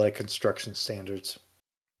there's not a lot of construction standards.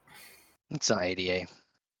 It's an ADA.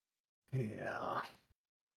 Yeah.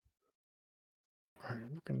 All right,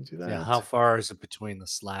 we're going to do that. Yeah, how far is it between the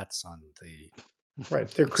slats on the... Right,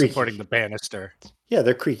 they're creaky. Supporting the banister. Yeah,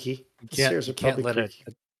 they're creaky. The stairs are can't probably creaky.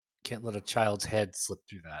 Can't let a child's head slip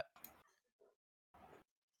through that.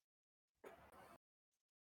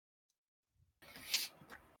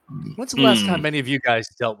 When's the last time any of you guys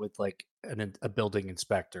dealt with like a building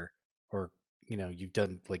inspector, or you've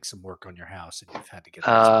done like some work on your house and you've had to get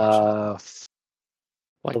an inspection?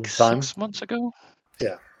 Like 6 months ago?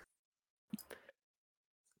 Yeah.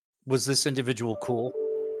 Was this individual cool?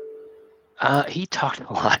 He talked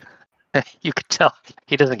a lot. You could tell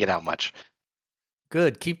he doesn't get out much.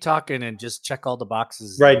 Good. Keep talking and just check all the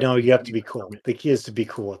boxes. Right. No, you have to be cool. The key is to be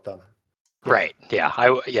cool with them. Yeah. Right. Yeah. I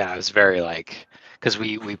was very because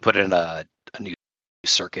we put in a new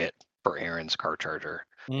circuit for Aaron's car charger,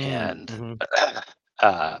 and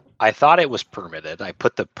I thought it was permitted. I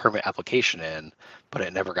put the permit application in, but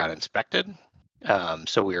it never got inspected.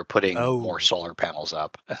 So we were putting more solar panels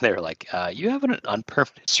up, and they were like, "You have an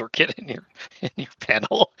unpermitted circuit in your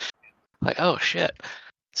panel." Like, oh shit.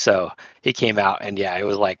 So he came out, and it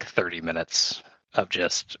was like 30 minutes of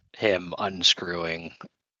just him unscrewing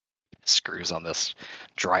screws on this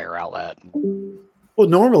dryer outlet. Well,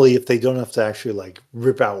 normally, if they don't have to actually like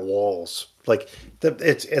rip out walls, like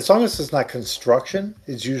it's as long as it's not construction,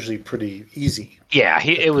 it's usually pretty easy. Yeah,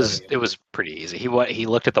 it was pretty easy. He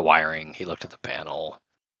looked at the wiring, he looked at the panel,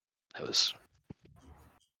 It was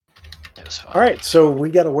fun. All right, so we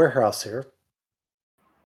got a warehouse here.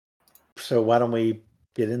 So why don't we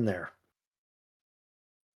get in there?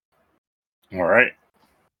 All right.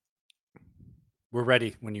 We're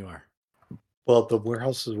ready when you are. Well, the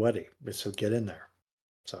warehouse is ready, so get in there.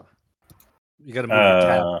 So you got to move your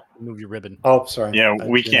tab, move your ribbon. Oh, sorry. Yeah,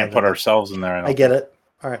 we can't put ourselves in there. I get it.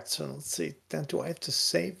 All right, so let's see. Then do I have to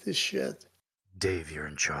save this shit? Dave, you're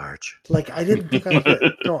in charge. Like I didn't think I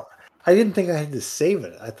had no, I didn't think I had to save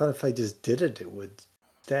it. I thought if I just did it, it would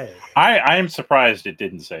stay. I am surprised it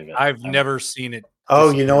didn't save it. I've never seen it.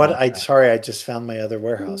 Oh, you know what? I just found my other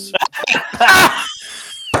warehouse.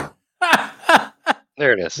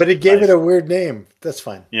 There it is. But it gave it a weird name. That's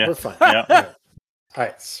fine. Yeah. We're fine. Yeah. All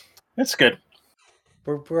right. That's good.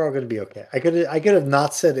 We're all going to be okay. I could have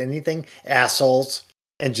not said anything, assholes,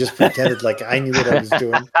 and just pretended like I knew what I was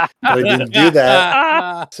doing, but I didn't do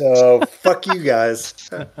that. So fuck you guys.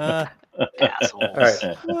 Assholes. All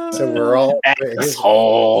right. So we're all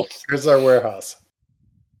assholes. Here's our warehouse.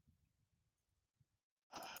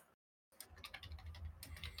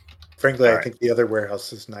 Frankly, I think the other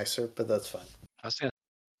warehouse is nicer, but that's fine. I was gonna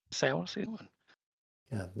say I want to see one.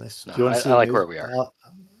 Yeah, nice. No, Do you want to see I like where we are.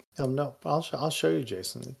 No, I'll show you,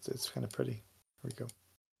 Jason. It's kind of pretty. Here we go.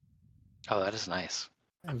 Oh, that is nice.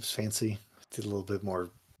 It was fancy. Did a little bit more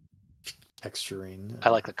texturing. I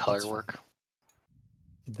like the color work.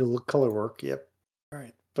 The color work. Yep. All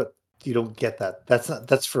right, but you don't get that.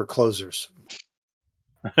 That's for closers.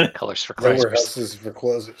 Colors for The closers. warehouse is for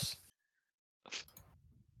closers.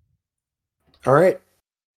 All right.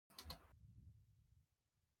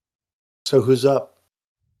 So who's up?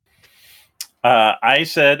 I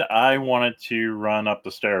said I wanted to run up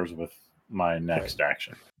the stairs with my next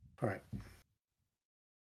action. All right.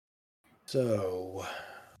 So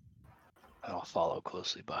I'll follow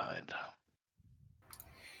closely behind.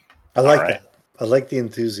 I like that. I like the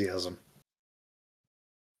enthusiasm.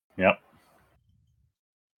 Yep.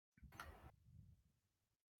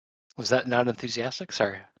 Was that not enthusiastic?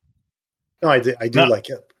 Sorry. No, I do like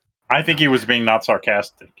it. I think he was being not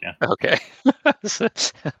sarcastic. Yeah. Okay.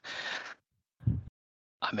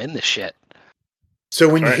 I'm in this shit. So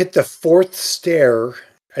when you hit the fourth stair,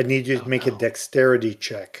 I need you to make a dexterity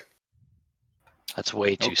check. That's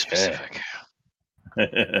way too specific.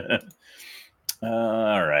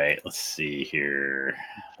 All right. Let's see here.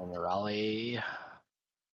 Raleigh.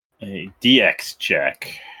 A DX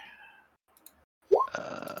check.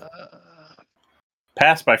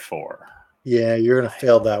 Pass by 4. Yeah, you're gonna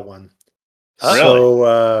fail that one. Really?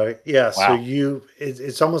 So yeah, Wow. so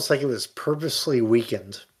it's almost like it was purposely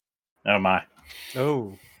weakened. Oh my.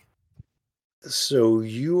 Oh. So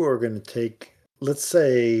you are gonna take, let's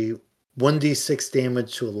say, 1d6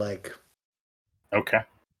 damage to a leg. Okay.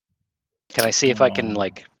 Can I see if I can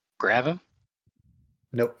grab him?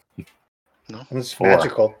 Nope. No. It's 4.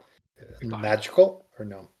 magical. Magical or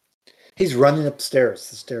no? He's running upstairs.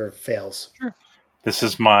 The stair fails. Sure. This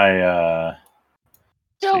is my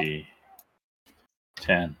see.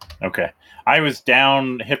 10. Okay. I was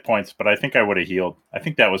down hit points, but I think I would have healed. I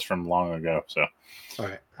think that was from long ago. So All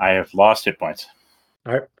right. I have lost hit points.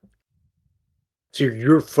 All right. So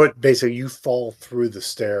your foot, basically, you fall through the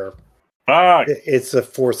stair. Fuck. It's the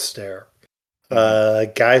fourth stair.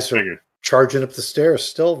 Guys are charging up the stairs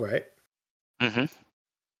still, right? Mm-hmm.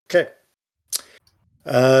 Okay.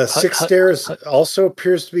 Sixth stairs also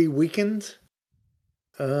appears to be weakened.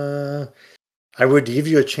 I would give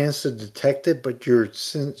you a chance to detect it, but you're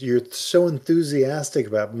so enthusiastic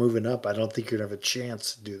about moving up, I don't think you're gonna have a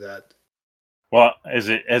chance to do that. Well,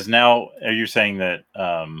 are you saying that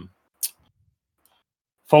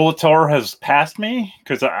Folator has passed me?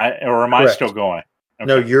 Am I still going? Okay.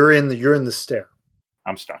 No, you're in the stair.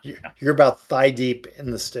 I'm stuck. You're about thigh deep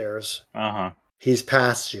in the stairs. Uh-huh. He's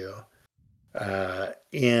past you.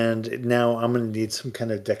 And now I'm going to need some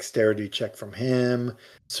kind of dexterity check from him,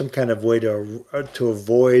 some kind of way to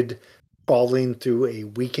avoid falling through a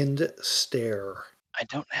weakened stair. I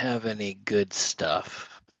don't have any good stuff.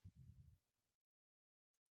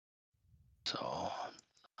 So,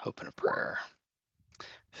 hope and a prayer.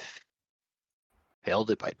 Failed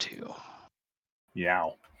it by 2.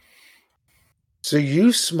 Yow. So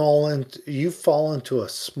you fall into a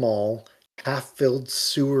small, half-filled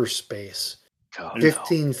sewer space,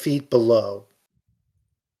 15 feet below.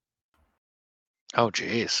 Oh,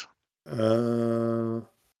 jeez.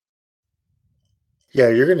 Yeah,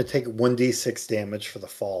 you're going to take 1d6 damage for the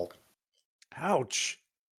fall. Ouch.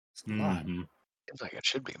 It's a lot. Seems like it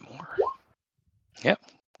should be more. Yep.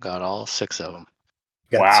 Got all 6 of them.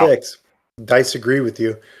 You got 6. Dice agree with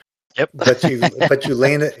you. Yep. But you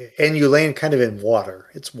land it, and you land kind of in water.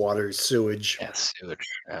 It's water, sewage. Yeah, sewage.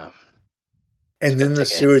 Yeah. And then the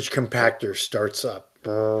take a- sewage compactor starts up.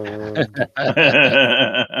 So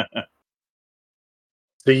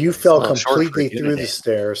you It's a fell little short for completely through the Unity.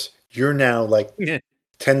 stairs. You're now like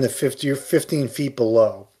 10 to 50, you're 15 feet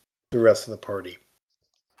below the rest of the party.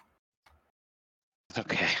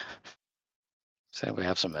 Okay. So we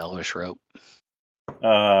have some elvish rope.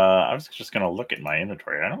 I was just gonna look at my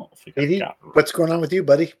inventory. I don't think I've got. What's going on with you,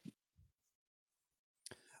 buddy?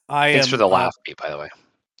 Thanks for the laugh beat, by the way.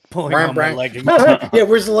 Pulling on my leggings. Yeah,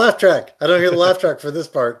 where's the laugh track? I don't hear the laugh track for this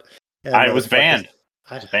part. And I was banned.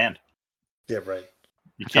 I was banned. Yeah, right.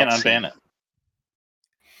 You can't unban it.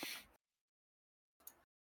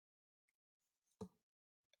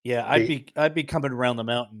 Yeah, I'd be coming around the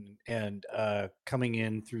mountain and coming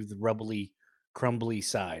in through the rubbly, crumbly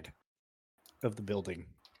side of the building,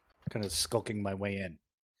 kind of skulking my way in.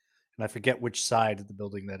 And I forget which side of the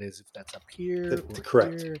building that is, if that's up here.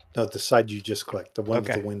 Correct. Here. No, the side you just clicked, the one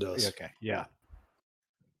with the windows. Okay, yeah.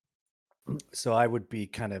 So I would be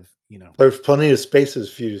kind of, There's plenty of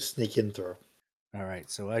spaces for you to sneak in through. All right,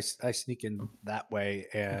 so I sneak in that way,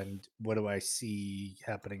 and what do I see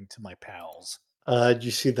happening to my pals? Do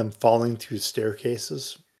you see them falling through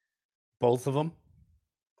staircases? Both of them?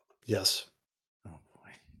 Yes. Oh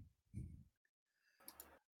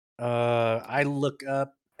boy. I look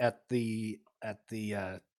up at the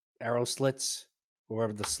arrow slits,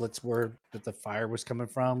 wherever the slits were that the fire was coming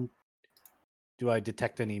from. Do I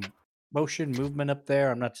detect any motion, movement up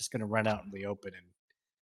there? I'm not just going to run out in the open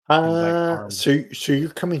and so you're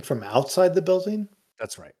coming from outside the building?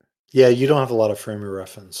 That's right. Yeah, you don't have a lot of frame of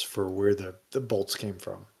reference for where the bolts came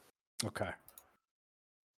from. Okay.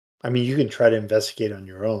 I mean, you can try to investigate on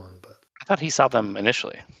your own, but I thought he saw them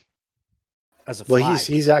initially. As a fly.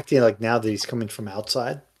 He's acting like now that he's coming from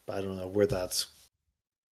outside. But I don't know where that's.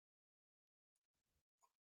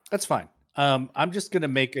 That's fine. I'm just gonna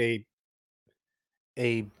make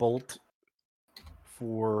a bolt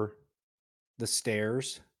for the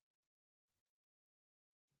stairs,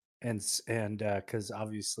 and because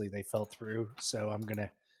obviously they fell through, so I'm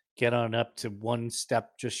gonna get on up to one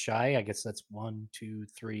step just shy. I guess that's 1, 2,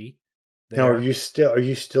 3. Now, are you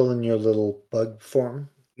still in your little bug form?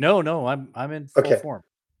 No, I'm in full form.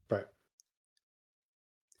 Right.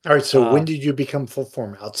 All right. So when did you become full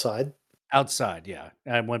form? Outside? Outside, yeah.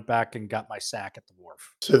 I went back and got my sack at the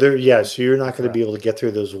wharf. So so you're not going to be able to get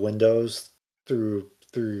through those windows through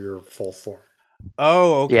your full form.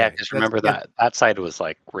 Oh, okay. Yeah, because remember that side was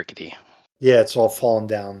like rickety. Yeah, it's all fallen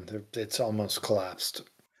down. It's almost collapsed.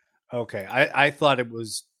 Okay, I thought it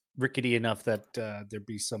was rickety enough that there'd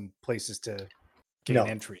be some places to get an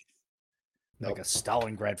entry, like a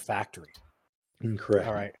Stalingrad factory. Incorrect.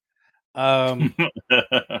 All right.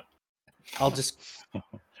 I'll just.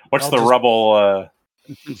 What's the rubble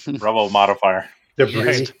modifier?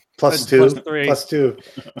 Debris plus 2, plus 2,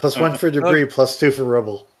 plus 1 for debris, plus 2 for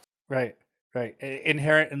rubble. Right.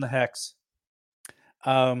 Inherent in the hex.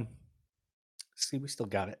 See, we still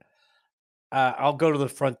got it. I'll go to the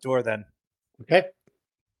front door then. Okay.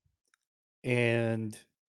 And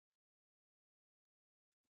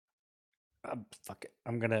fuck it.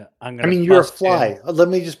 I'm gonna. I mean, you're a fly. Let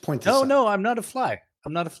me just point this out. No, I'm not a fly.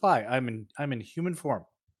 I'm not a fly. I'm in human form.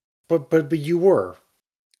 But you were.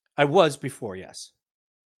 I was before, yes.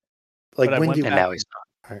 Like but when you and now he's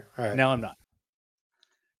not. All right. Now I'm not.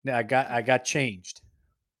 Now I got changed.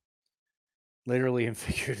 Literally and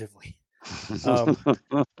figuratively.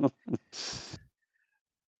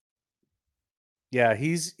 Yeah,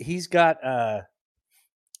 he's got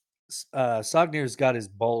Sognir's got his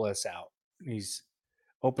bolus out. He's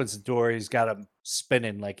opens the door, he's got him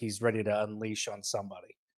spinning like he's ready to unleash on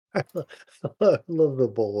somebody. I love the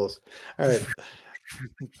bolus. All right.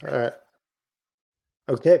 All right.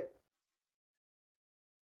 Okay.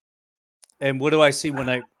 And what do I see when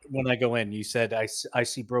I go in? You said I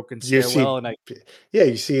see broken stairwell,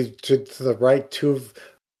 you see to the right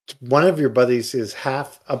one of your buddies is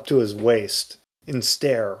half up to his waist in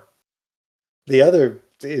stair. The other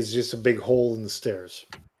is just a big hole in the stairs.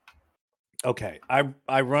 Okay,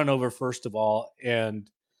 I run over first of all and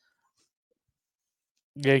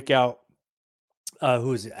yank out.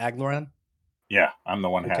 Who is it? Agloran? Yeah, I'm the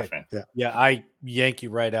one half in. Yeah, I yank you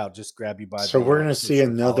right out. Just grab you by. So we're going to see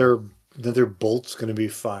another bolt's going to be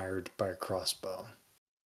fired by a crossbow.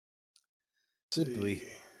 Simply.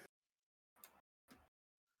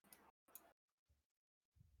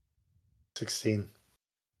 16.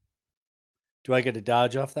 Do I get a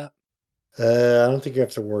dodge off that? I don't think you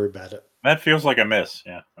have to worry about it. That feels like a miss.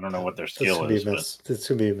 Yeah, I don't know what their skill is. This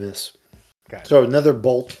could be a miss. Okay. So another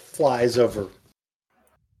bolt flies over.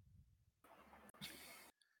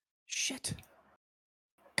 Shit.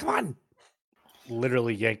 Come on.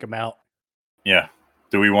 Literally yank him out. Yeah.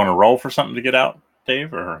 Do we want to roll for something to get out,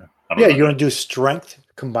 Dave? Or I don't Yeah, know. you want to do strength,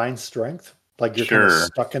 combined strength? Like you're kind of Sure.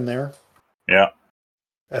 stuck in there? Yeah.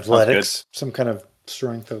 Athletics, some kind of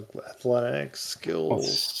strength of athletics, skills.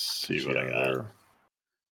 Let's see what I got.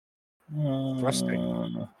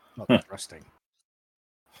 Thrusting. Not thrusting.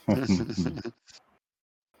 There's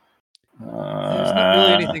not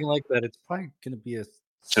really anything like that. It's probably going to be a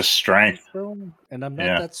just strength. And I'm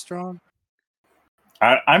not that strong.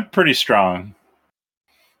 I'm pretty strong.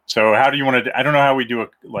 So how do you want to? I don't know how we do it.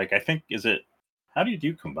 Like I think how do you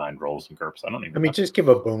do combined rolls and GURPS? I don't even. I mean, just give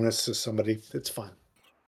a bonus to somebody. It's fine.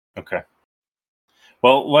 Okay.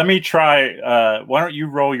 Well, let me try. Why don't you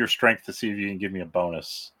roll your strength to see if you can give me a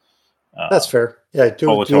bonus? That's fair. Yeah,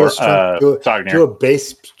 do a strength. Do a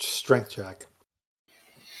base strength check.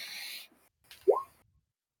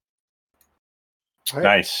 Right.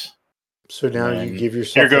 Nice. So now you give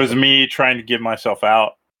yourself. Here goes me trying to give myself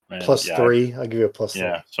out. +3. I'll give you a +3.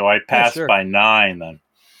 Yeah. So I passed by 9 then.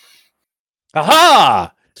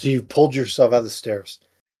 Aha! So you pulled yourself out of the stairs.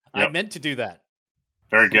 Yep. I meant to do that.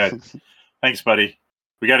 Very good. Thanks, buddy.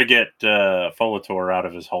 We got to get Folator out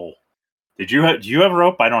of his hole. Do you have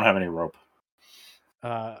rope? I don't have any rope.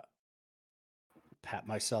 Pat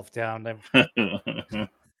myself down. I've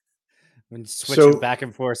been switching back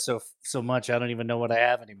and forth so much, I don't even know what I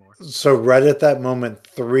have anymore. So right at that moment,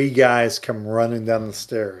 3 guys come running down the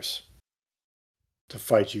stairs to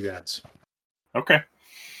fight you guys. Okay.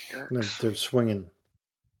 They're swinging.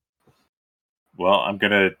 Well, I'm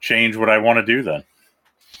going to change what I want to do then.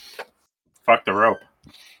 Fuck the rope.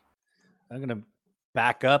 I'm going to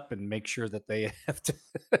back up and make sure that they have to...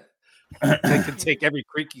 they can take every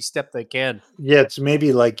creaky step they can. Yeah, it's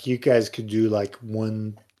maybe like you guys could do like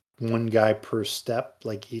one guy per step.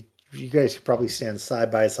 Like you guys could probably stand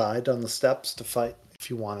side by side on the steps to fight if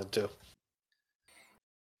you wanted to.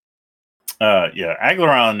 Yeah,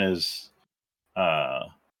 Aglaron is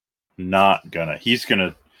not gonna. He's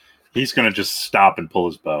gonna just stop and pull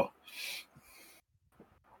his bow.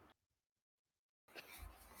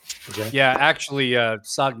 Okay. Yeah, actually,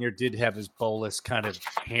 Sognir did have his bolus kind of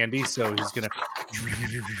handy, so he's gonna.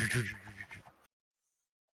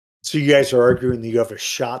 So you guys are arguing that you have a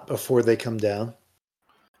shot before they come down?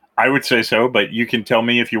 I would say so, but you can tell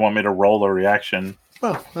me if you want me to roll a reaction.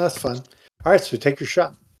 Well, that's fine. All right, so take your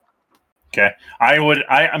shot. Okay.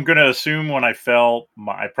 I'm going to assume when I fell,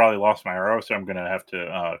 I probably lost my arrow, so I'm going to have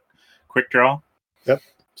to quick draw. Yep.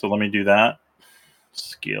 So let me do that.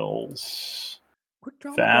 Skills. Quick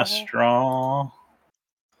draw. Fast draw.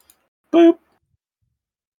 Boop.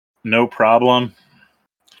 No problem.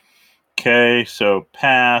 Okay, so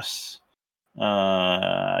pass.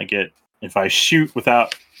 I get, if I shoot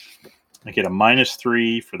without, I get a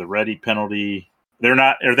 -3 for the ready penalty. They're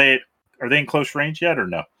not, are they in close range yet or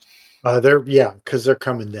no? Because they're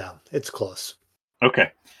coming down. It's close.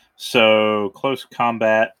 Okay. So close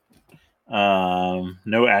combat.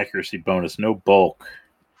 No accuracy bonus, no bulk.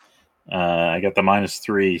 I got the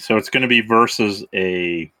 -3. So it's going to be versus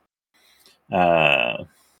a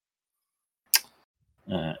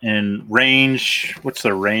in range. What's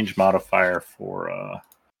the range modifier for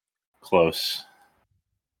close?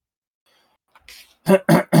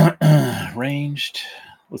 Ranged.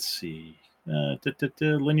 Let's see.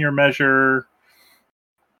 Linear measure,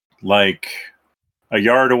 like a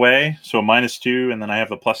yard away, so a -2, and then I have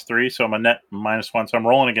the +3, so I'm a net -1. So I'm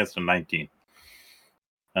rolling against a 19.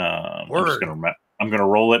 I'm gonna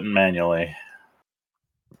roll it manually.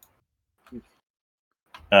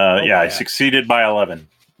 I succeeded by 11.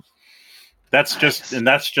 That's just, and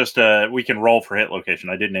that's just we can roll for hit location.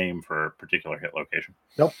 I didn't aim for a particular hit location.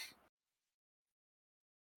 Nope.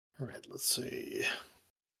 All right, let's see.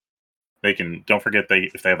 They can, don't forget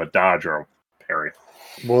if they have a dodge or a parry.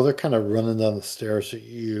 Well, they're kind of running down the stairs at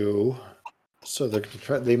you, so they're gonna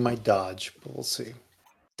try. They might dodge, but we'll see.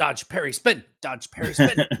 Dodge, parry, spin. Dodge, parry,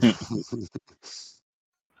 spin.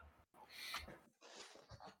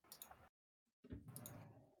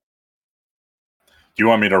 Do you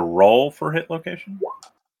want me to roll for hit location?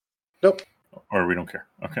 Nope. Or we don't care.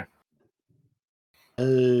 Okay.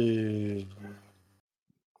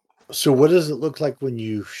 So what does it look like when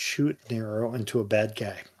you shoot an arrow into a bad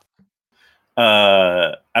guy?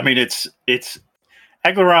 I mean, it's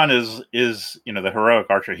Aglaron is the heroic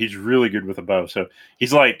archer. He's really good with a bow. So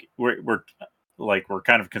he's like we're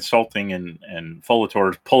kind of consulting, and Folator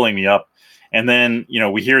is pulling me up, and then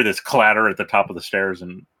we hear this clatter at the top of the stairs,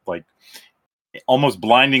 and like almost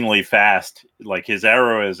blindingly fast. Like his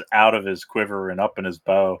arrow is out of his quiver and up in his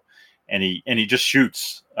bow, and he just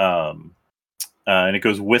shoots, and it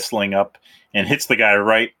goes whistling up and hits the guy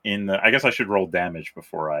right in the. I guess I should roll damage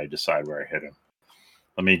before I decide where I hit him.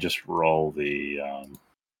 Let me just roll the.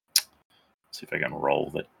 See if I can roll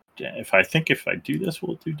the. If I do this,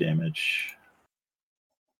 will it do damage?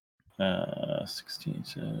 16.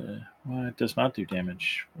 Well, it does not do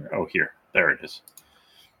damage. Oh, here, there it is.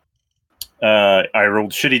 I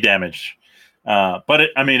rolled shitty damage, but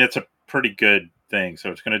it's a pretty good thing.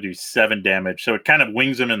 So it's going to do 7 damage. So it kind of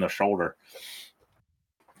wings him in the shoulder.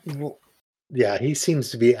 Well, yeah, he seems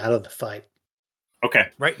to be out of the fight. Okay,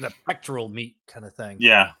 right in the pectoral meat kind of thing.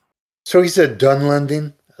 Yeah. So he's a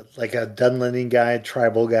Dunlending, like a Dunlending guy,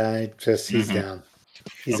 tribal guy. Just he's down.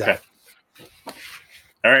 He's out.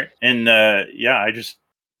 All right, and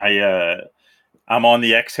I'm on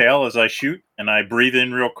the exhale as I shoot, and I breathe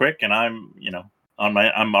in real quick, and I'm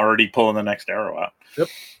I'm already pulling the next arrow out. Yep.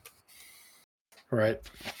 Right.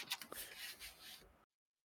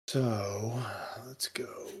 So let's go.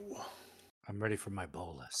 I'm ready for my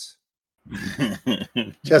bolus.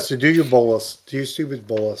 Chester, do your bolus. Do your stupid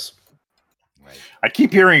bolus. Right. I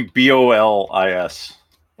keep hearing BOLIS.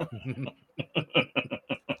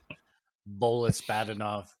 Bolus bad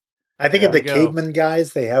enough. I think of the caveman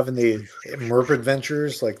guys they have in the Merp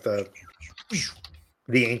adventures, like the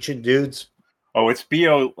ancient dudes. Oh, it's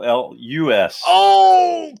BOLUS.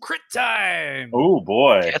 Oh, crit time! Oh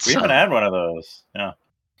boy, we haven't had one of those. Yeah.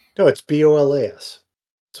 No, it's BOLAS.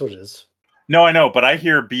 That's what it is. No, I know, but I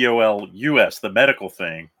hear BOLUS, the medical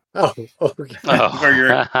thing. Oh, okay. Where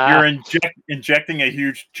you're injecting a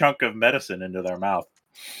huge chunk of medicine into their mouth.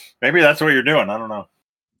 Maybe that's what you're doing. I don't know.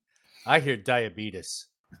 I hear diabetes.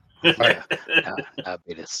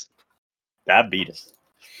 Diabetes.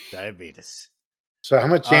 So how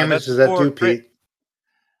much damage does that do, Pete?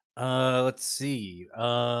 Let's see.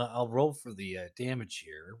 I'll roll for the damage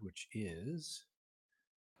here, which is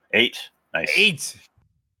 8. Nice. 8.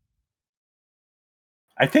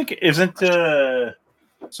 I think isn't.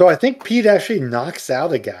 So I think Pete actually knocks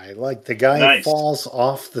out a guy. Like the guy falls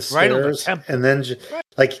off the stairs, and then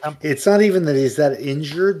it's not even that he's that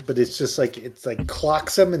injured, but it's just like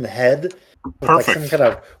clocks him in the head with like some kind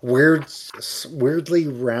of weirdly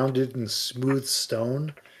rounded and smooth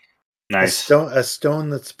stone. Nice. A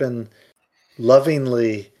stone that's been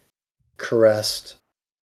lovingly caressed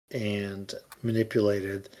and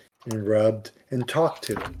manipulated and rubbed and talked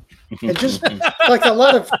to. And just like a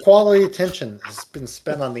lot of quality attention has been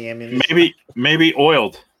spent on the ammunition. Maybe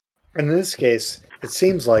oiled. And in this case, it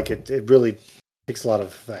seems like it really takes a lot of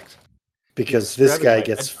effect. Because this guy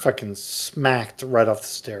gets fucking smacked right off the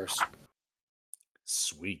stairs.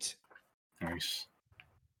 Sweet. Nice.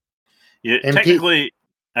 Yeah, and technically,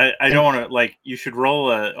 I don't want to, you should roll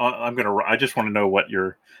I just want to know what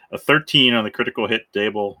a 13 on the critical hit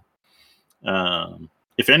table.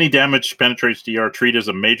 If any damage penetrates DR, treat as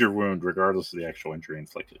a major wound, regardless of the actual injury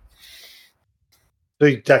inflicted.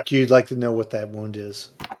 So, Duck, you'd like to know what that wound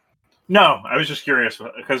is? No, I was just curious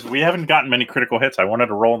because we haven't gotten many critical hits. I wanted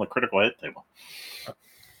to roll in the critical hit table.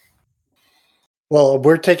 Well,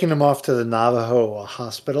 we're taking them off to the Navajo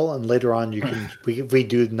hospital, and later on, we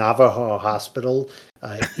do Navajo hospital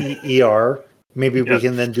ER. Maybe we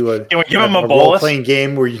can then do a role-playing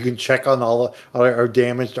game where you can check on all our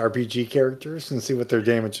damaged RPG characters and see what their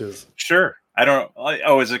damage is. Sure. I don't.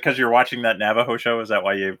 Oh, is it because you're watching that Navajo show? Is that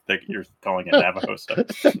why you think you're calling it Navajo stuff?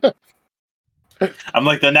 I'm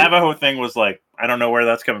like, the Navajo thing was like, I don't know where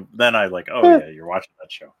that's coming. Then I oh yeah, you're watching that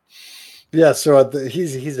show. Yeah. So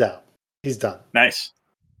he's out. He's done. Nice.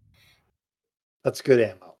 That's good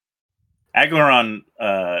ammo. Aglaron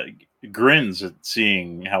grins at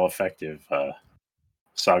seeing how effective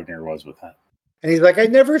Sognir was with that. And he's like, I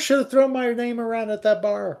never should have thrown my name around at that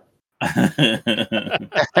bar.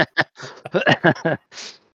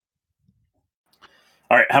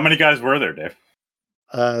 All right. How many guys were there, Dave?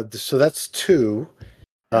 So that's 2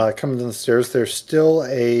 coming down the stairs. There's still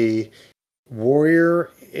a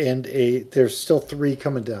warrior and there's still 3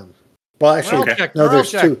 coming down. Well, actually, no,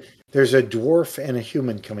 there's 2. There's a dwarf and a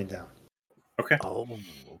human coming down. Okay. Oh,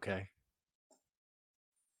 okay.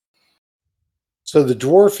 So the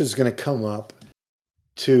dwarf is going to come up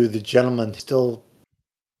to the gentleman still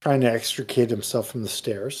trying to extricate himself from the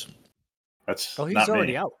stairs. He's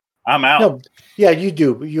already out. I'm out. No, yeah, you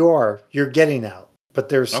do. You are. You're getting out, but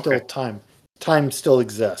there's still time. Time still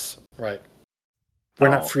exists. Right. We're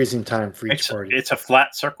not freezing time for each party. It's a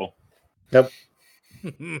flat circle. Yep.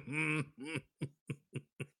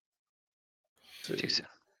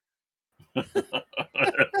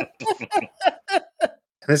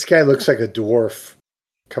 This guy looks like a dwarf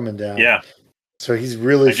coming down. Yeah. So he's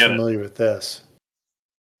really I get it. familiar with this.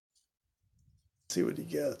 Let's see what he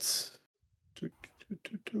gets.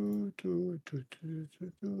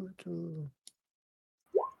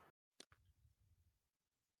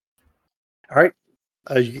 All right.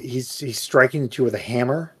 He's striking at you with a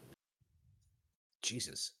hammer.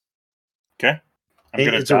 Jesus. Okay.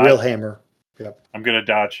 It's a real hammer. Yep. I'm gonna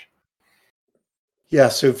dodge. Yeah,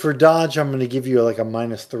 so for dodge, I'm going to give you like a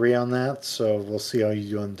 -3 on that. So we'll see how you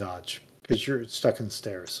do on dodge because you're stuck in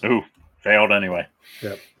stairs. Ooh, failed anyway.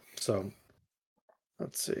 Yep. So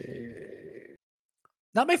let's see.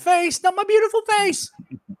 Not my face. Not my beautiful face.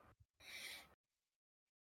 Let's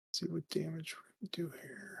see what damage we can do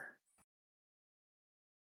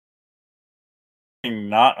here.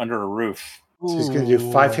 Not under a roof. So he's going to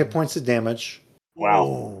do 5 hit points of damage. Wow.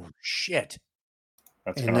 Oh, shit.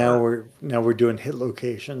 That's And now we're doing hit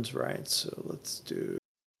locations, right? So let's do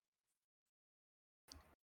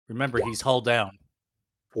Remember, he's hull down.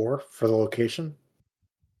 4 for the location.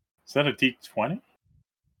 Is that a D20?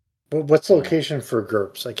 Well, what's the location for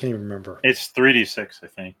GURPS? I can't even remember. It's 3d6, I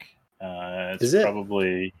think. It's Is it?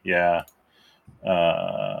 probably hit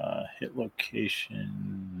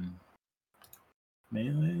location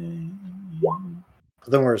melee.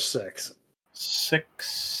 Then we're 6.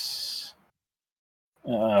 6.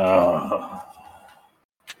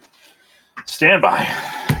 Stand by.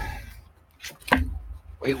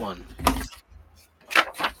 Wait one.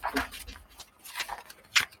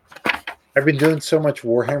 I've been doing so much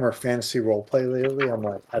Warhammer Fantasy roleplay lately. I'm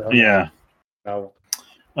like, I don't know.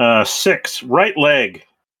 Yeah. 6. Right leg.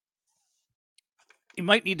 You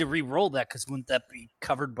might need to re-roll that because wouldn't that be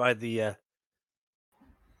covered by the?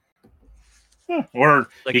 Or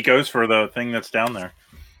he goes for the thing that's down there.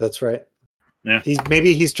 That's right. Yeah.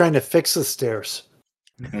 Maybe he's trying to fix the stairs.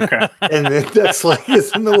 Okay. And then that's like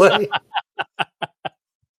is in the way.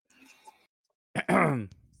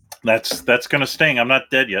 That's gonna sting. I'm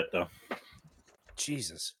not dead yet though.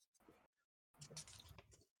 Jesus.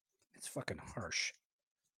 It's fucking harsh.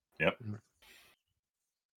 Yep.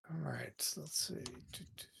 All right, so let's see.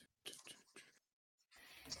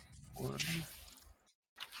 1.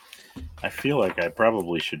 I feel like I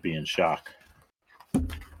probably should be in shock.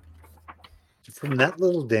 From that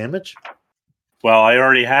little damage? Well, I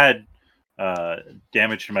already had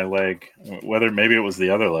damage to my leg. Maybe it was the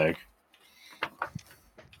other leg.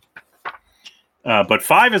 But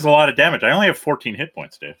 5 is a lot of damage. I only have 14 hit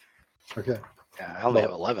points, Dave. Okay. Yeah, I only have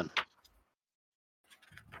 11.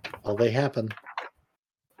 Well, they happen.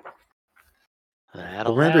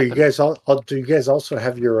 That'll Remember, happen. you guys also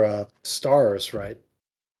have your stars, right?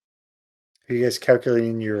 Are you guys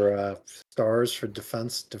calculating your stars for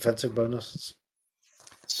defensive bonuses?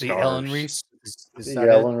 The Ellen Reese. Is The that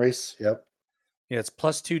Ellen Reese, yep. Yeah, it's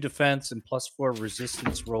 +2 defense and +4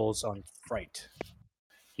 resistance rolls on fright.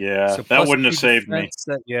 Yeah, So that wouldn't have +2 saved me.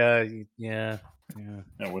 defense, yeah.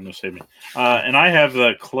 That wouldn't have saved me. And I have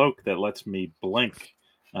the cloak that lets me blink,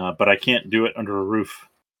 but I can't do it under a roof.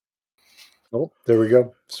 Oh, there we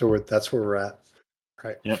go. So that's where we're at.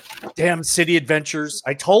 Right. Yep. Damn city adventures!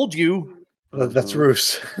 I told you. That's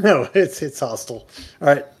roofs. No, it's hostile. All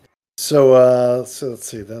right. So let's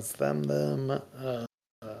see. That's them.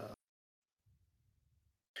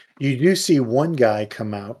 You do see one guy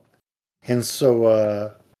come out, and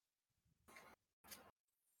so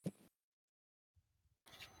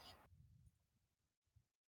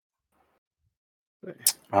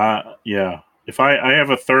yeah. If I have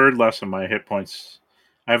a third less of my hit points,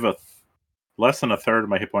 I have less than a third of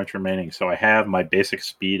my hit points remaining, so I have my basic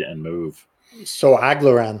speed and move. So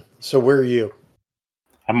Aglaran. So where are you?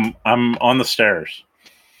 I'm on the stairs.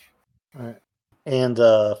 All right. And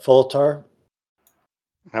Fultar?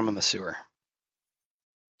 I'm in the sewer.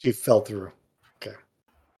 You fell through. Okay.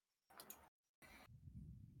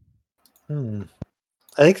 I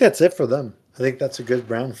think that's it for them. I think that's a good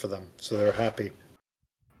round for them. So they're happy.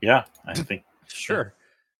 Yeah, I think. Sure.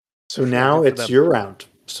 So now it's your round.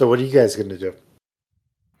 So what are you guys going to do?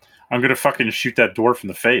 I'm going to fucking shoot that dwarf in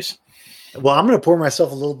the face. Well, I'm going to pour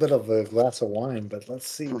myself a little bit of a glass of wine, but let's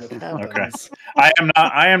see what happens. Okay.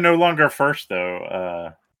 I am no longer first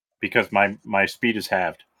though, because my speed is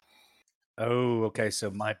halved. Oh, okay.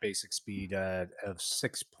 So my basic speed of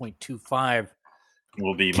 6.25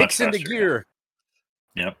 will be kicks much into gear.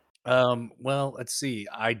 Yep. Well, let's see.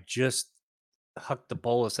 I just hucked the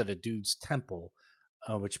bolus at a dude's temple,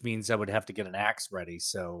 which means I would have to get an axe ready.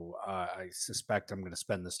 So I suspect I'm going to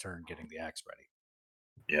spend this turn getting the axe ready.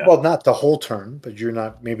 Yeah. Well, not the whole turn, but you're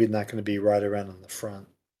not going to be right around in the front.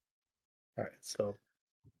 All right. So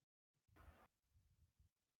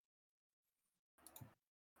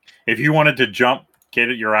if you wanted to jump, get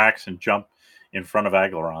at your axe and jump in front of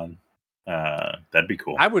Aglaron, that'd be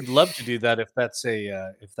cool. I would love to do that if that's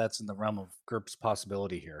in the realm of GURPS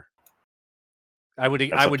possibility here. I would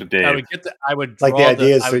That's up to Dave. I would draw Like the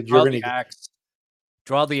idea is I would that you're draw going to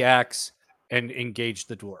draw the axe and engage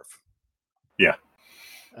the dwarf. Yeah.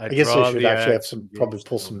 I guess I should actually have probably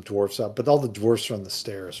pull some dwarfs out, but all the dwarfs are on the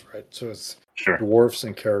stairs, right? So it's Sure. dwarfs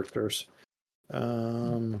and characters.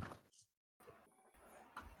 Yeah,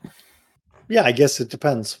 I guess it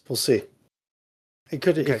depends. We'll see. It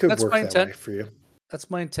could work that way for you. That's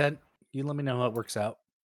my intent. You let me know how it works out.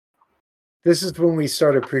 This is when we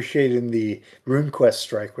start appreciating the RuneQuest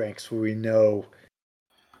strike ranks, where we know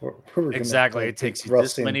where we're exactly. Gonna, it takes you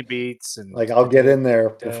this many beats, and like I'll get in there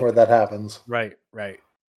before that happens. Right.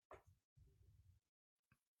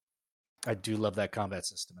 I do love that combat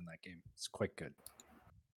system in that game. It's quite good.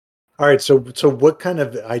 All right, so what kind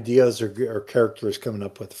of ideas are characters coming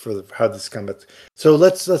up with for how this combat? So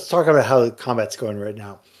let's talk about how the combat's going right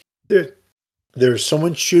now. There's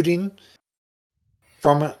someone shooting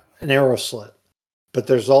from an arrow slit, but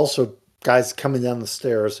there's also guys coming down the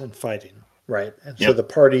stairs and fighting, right? And so the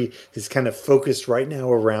party is kind of focused right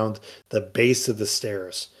now around the base of the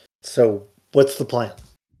stairs. So what's the plan?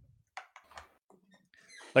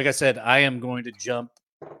 Like I said, I am going to jump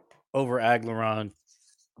over Aglaron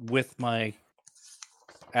with my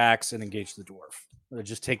axe and engage the dwarf.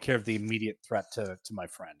 Just take care of the immediate threat to my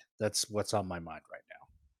friend. That's what's on my mind right now.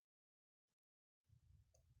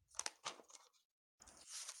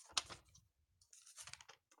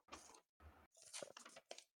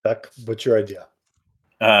 Beck, what's your idea?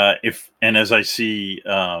 As I see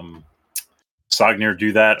Sognir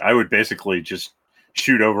do that, I would basically just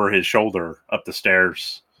shoot over his shoulder up the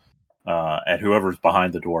stairs at whoever's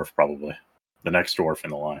behind the dwarf, probably the next dwarf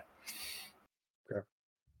in the line. Okay.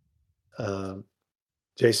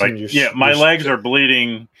 Jason, my legs are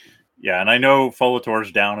bleeding. Yeah, and I know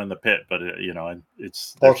Folator's down in the pit, but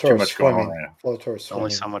there's too much going on right now. There's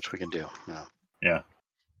only so much we can do. Yeah.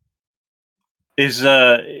 Does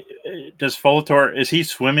Folator, is he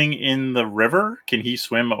swimming in the river? Can he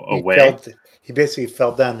swim away? He basically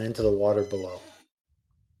fell down into the water below.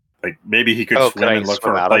 Like maybe he could swim and look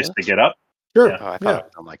for a place to get up. Sure. Yeah. I thought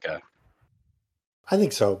it was like a. I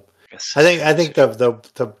think so. I think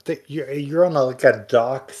you're on like a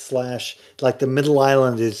dock / like the middle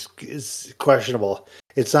island is questionable.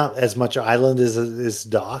 It's not as much island as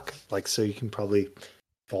dock, like so you can probably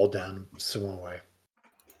fall down and swim away.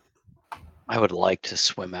 I would like to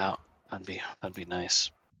swim out. That'd be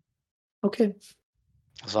nice. Okay.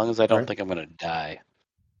 As long as I don't think I'm gonna die.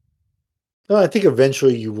 No, I think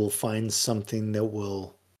eventually you will find something that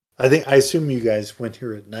will. I assume you guys went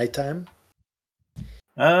here at nighttime.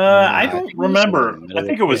 I don't remember. I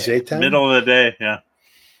think it was daytime? Middle of the day. Yeah.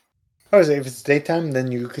 If it's daytime,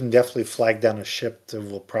 then you can definitely flag down a ship that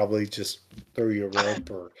will probably just throw you a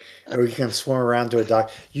rope, or you can swim around to a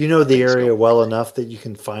dock. You know the area well enough that you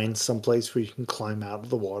can find some place where you can climb out of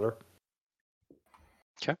the water.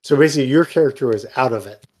 Okay. So basically, your character is out of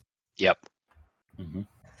it. Yep. Mm-hmm.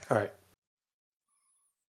 All right.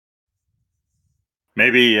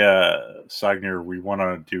 Maybe, Sognir, we want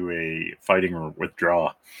to do a fighting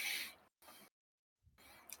withdraw.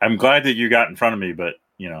 I'm glad that you got in front of me, but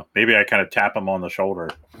maybe I kind of tap him on the shoulder.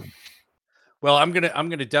 Well, I'm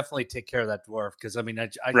gonna definitely take care of that dwarf because I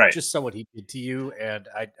just saw what he did to you, and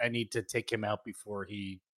I need to take him out before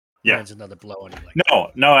he lands another blow on you.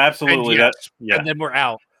 No, absolutely. And then we're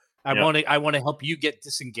out. I want to help you get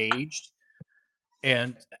disengaged,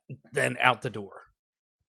 and then out the door.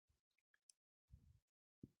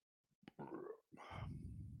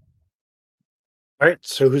 All right.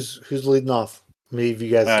 So who's leading off? Maybe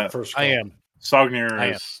you guys first. I am.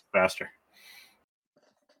 Sognir is faster.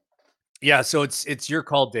 Yeah, so it's your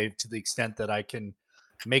call, Dave. To the extent that I can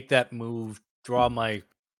make that move, draw my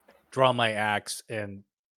axe, and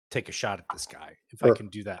take a shot at this guy. If I can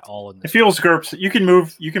do that all in this. It feels GURPS. You can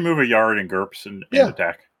move a yard in GURPS and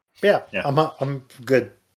attack. Yeah. I'm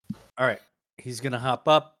good. All right. He's gonna hop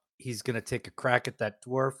up. He's gonna take a crack at that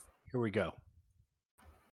dwarf. Here we go.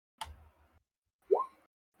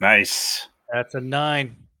 Nice. That's a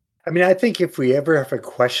 9. I mean, I think if we ever have a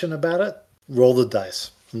question about it, roll the dice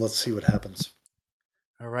and let's see what happens.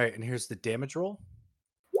 All right, and here's the damage roll.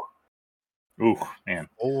 Ooh, man.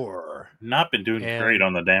 4. Not been doing great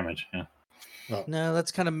on the damage. Yeah. No,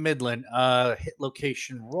 that's kind of middling. Hit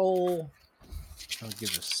location roll. I'll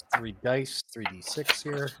give us 3 dice, 3d6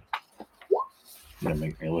 here. Gonna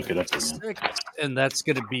make me look it up again. 6, and that's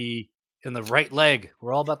gonna be in the right leg.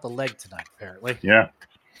 We're all about the leg tonight, apparently. Yeah.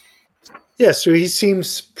 Yeah, so he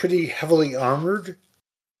seems pretty heavily armored,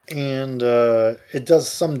 and it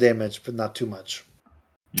does some damage, but not too much.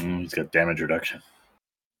 He's got damage reduction.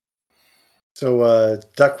 So,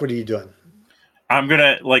 Duck, what are you doing? I'm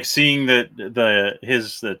gonna seeing that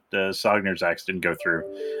Sognir's axe didn't go through.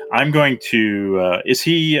 I'm going to. Is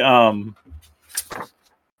he is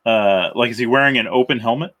he wearing an open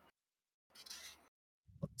helmet?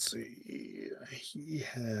 Let's see.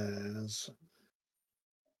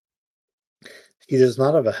 He does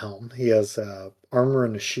not have a helm. He has armor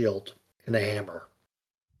and a shield and a hammer.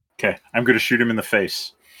 Okay, I'm going to shoot him in the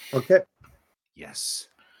face. Okay. Yes.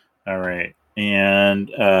 All right, and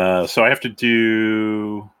so I have to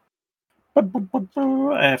do.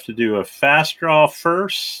 I have to do a fast draw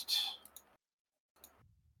first,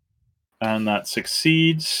 and that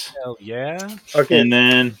succeeds. Hell yeah! Okay, and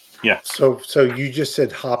then So you just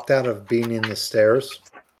said hopped out of being in the stairs.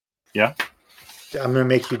 Yeah. I'm gonna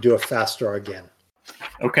make you do a fast draw again.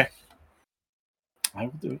 Okay. I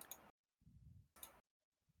will do it.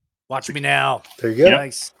 Watch me now. There you go.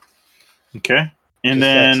 Nice. Okay. And Just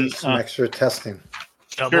then some extra testing.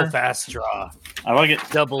 Double fast draw. I like it.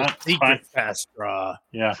 Double That's secret fine. fast draw.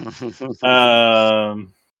 Yeah.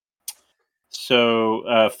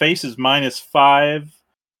 So face is -5,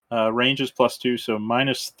 range is +2, so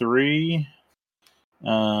 -3.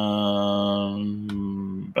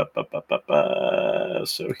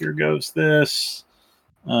 So here goes this.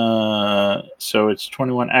 So it's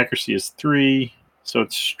 21. Accuracy is 3. So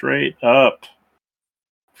it's straight up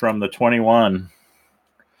from the 21.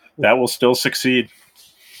 That will still succeed.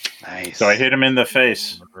 Nice. So I hit him in the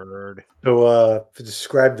face. So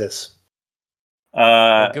describe this. Give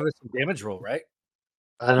us some damage roll, right?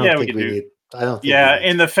 I don't think we need. I don't. Think yeah, we need.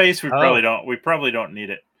 in the face we probably don't. We probably don't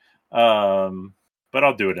need it. But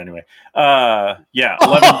I'll do it anyway. Yeah,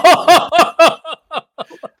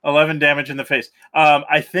 11 damage in the face.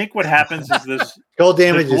 I think what happens is this. Skull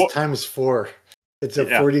damage is ×4. It's a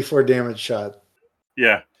 44 damage shot.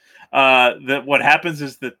 Yeah. That what happens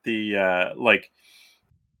is that the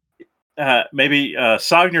maybe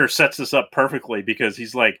Sognir sets this up perfectly because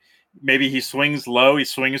he's maybe he swings low, he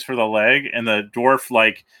swings for the leg, and the dwarf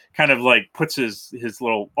kind of puts his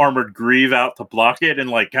little armored greave out to block it, and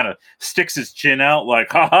kind of sticks his chin out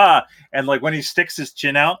haha, and when he sticks his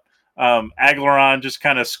chin out, Aglaron just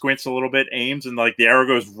kind of squints a little bit, aims, and the arrow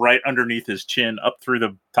goes right underneath his chin, up through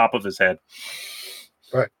the top of his head.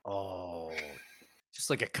 Right. Oh, just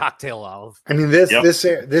like a cocktail olive. I mean, this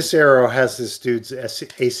arrow has this dude's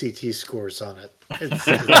ACT scores on it.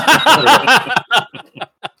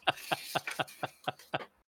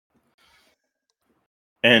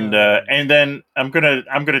 And then I'm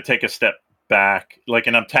gonna take a step back,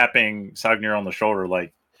 and I'm tapping Sognir on the shoulder,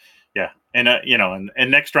 and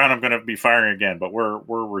and next round I'm gonna be firing again, but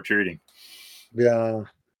we're retreating. Yeah.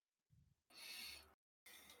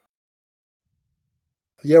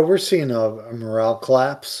 Yeah, we're seeing a morale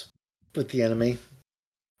collapse with the enemy.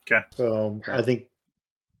 Okay. So I think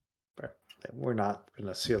we're not going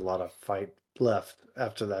to see a lot of fight left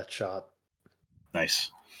after that shot.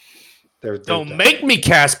 Nice. They're Don't make me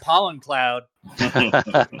cast Pollen Cloud.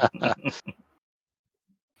 Let's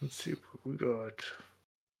see what we got.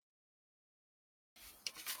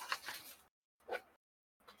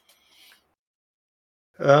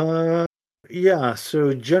 Yeah,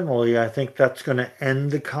 so generally I think that's going to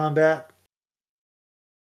end the combat.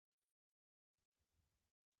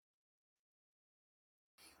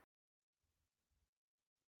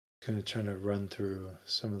 Going to try to run through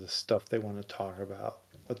some of the stuff they want to talk about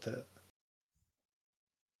with it.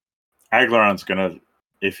 Aglaron's gonna,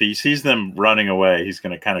 if he sees them running away, he's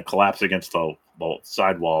gonna kind of collapse against the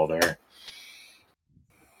side wall there.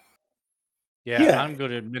 Yeah, I'm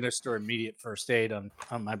going to administer immediate first aid on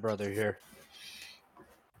my brother here.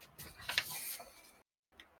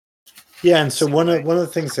 Yeah, and so one of the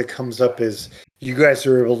things that comes up is you guys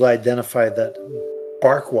are able to identify that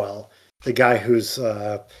Barkwell, the guy whose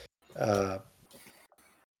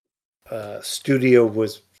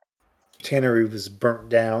tannery was burnt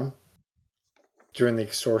down during the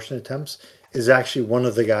extortion attempts, is actually one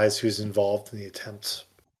of the guys who's involved in the attempts.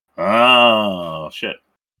 Oh shit!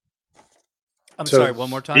 I'm sorry. One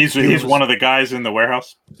more time. He's one of the guys in the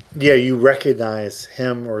warehouse. Yeah, you recognize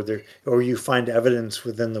him, or you find evidence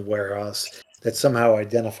within the warehouse that somehow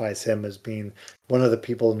identifies him as being one of the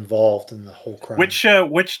people involved in the whole crime. Which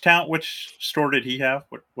store did he have?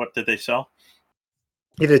 What did they sell?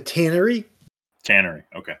 He had a tannery. Tannery,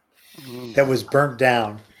 okay. That was burnt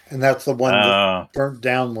down, and that's the one, the burnt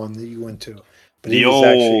down one that you went to. But the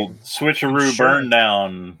old switcheroo burn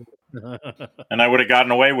down. And I would have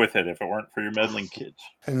gotten away with it if it weren't for your meddling kids.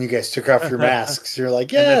 And you guys took off your masks. You're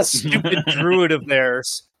like, yes. Stupid druid of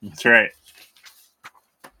theirs. That's right.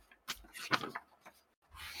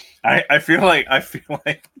 I feel like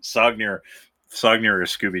Sognir is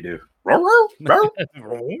Scooby Doo.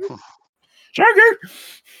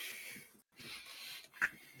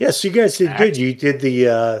 Yeah, so you guys did good. You did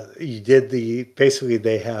the basically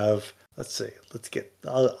they have, let's see,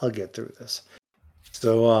 I'll get through this.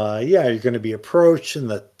 So yeah, you're going to be approached in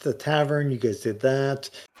the tavern. You guys did that.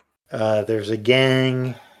 There's a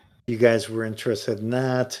gang. You guys were interested in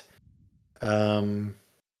that. Kind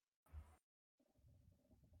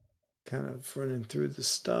of running through the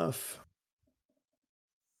stuff.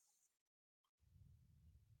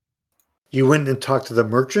 You went and talked to the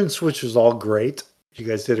merchants, which was all great. You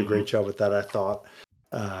guys did a great job with that, I thought.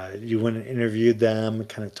 You went and interviewed them,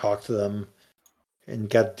 kind of talked to them, and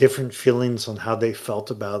got different feelings on how they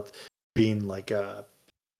felt about being like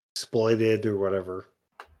exploited or whatever.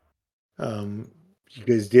 You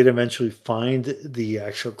guys did eventually find the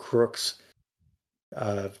actual crooks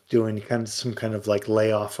doing some kind of like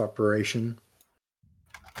layoff operation,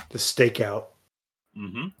 the stakeout.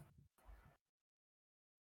 Mm-hmm.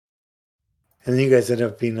 And then you guys ended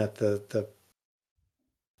up being at the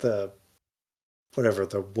whatever,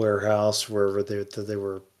 the warehouse, wherever they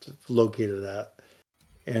were located at.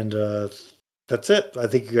 And that's it. I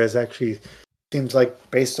think you guys actually, seems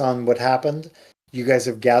like based on what happened, you guys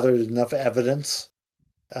have gathered enough evidence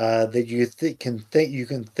that you can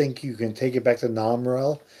take it back to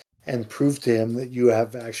Namrel and prove to him that you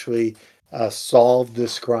have actually solved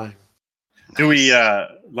this crime. Do we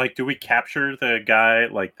do we capture the guy,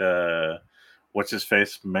 like the what's his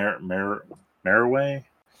face, Maraway?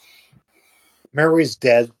 Maraway's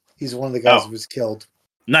dead. He's one of the guys who was killed.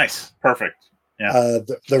 Nice, perfect. Yeah.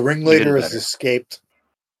 The ringleader has escaped.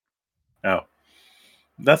 Oh,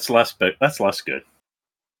 that's less good.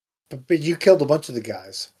 But you killed a bunch of the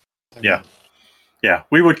guys. Yeah.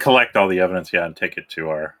 We would collect all the evidence, and take it to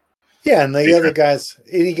our. Yeah, and the other guys,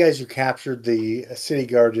 any guys who captured, the city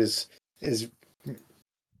guard is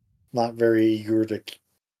not very eager to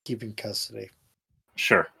keep in custody.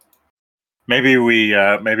 Sure. Maybe we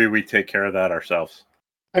take care of that ourselves.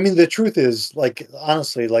 I mean, the truth is, like,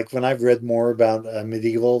 honestly, like when I've read more about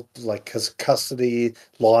medieval, like, custody,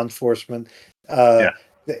 law enforcement,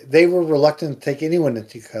 they were reluctant to take anyone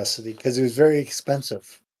into custody because it was very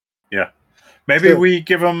expensive. Yeah, maybe we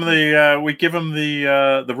give them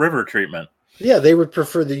the river treatment. Yeah, they would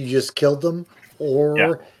prefer that you just killed them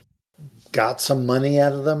or got some money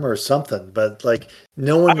out of them or something. But like,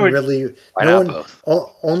 only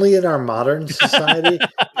in our modern society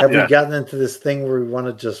have we gotten into this thing where we want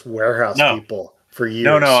to just warehouse people for years.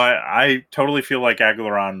 No, I totally feel like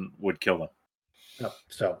Aglaron would kill them. No,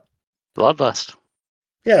 so bloodlust.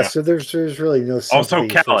 Yeah, so there's really no sympathy. Also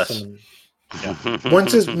callous.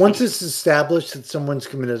 Once it's established that someone's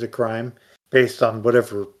committed a crime based on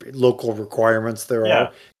whatever local requirements there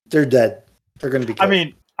are, they're dead. They're going to be killed. I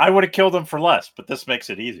mean, I would have killed them for less, but this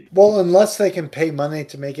makes it easy. Well, unless they can pay money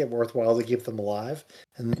to make it worthwhile to keep them alive,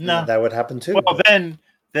 and that would happen too. Well,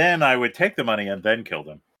 then I would take the money and then kill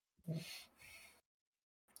them.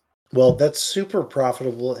 Well, that's super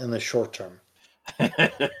profitable in the short term.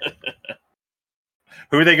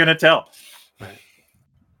 Who are they going to tell? Right.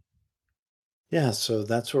 Yeah, so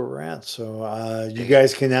that's where we're at. So you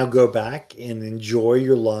guys can now go back and enjoy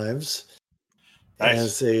your lives.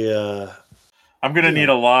 Nice. As I'm going to need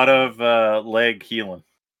a lot of leg healing.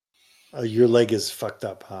 Your leg is fucked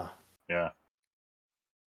up, huh? Yeah.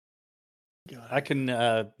 I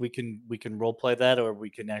can. We can role play that, or we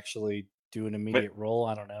can actually do an immediate roll.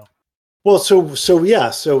 I don't know. Well, so we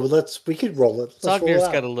could roll it. Sognir's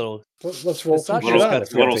got a little. Let's roll some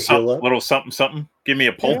little something. Give me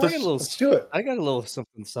a poultice. Let's do it. I got a little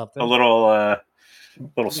something. A little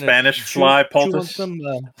Spanish fly poultice.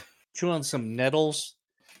 Chew on some nettles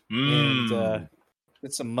and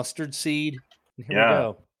get some mustard seed. And here we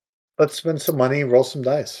go. Let's spend some money and roll some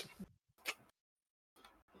dice.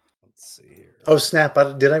 Let's see here. Oh snap!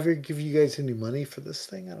 Did I ever give you guys any money for this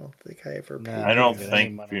thing? I don't think I ever. No, I don't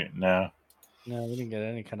think. No, we didn't get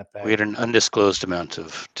any kind of package. We had an undisclosed amount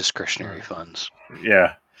of discretionary funds.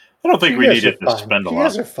 Yeah, I don't think we needed to spend a lot. You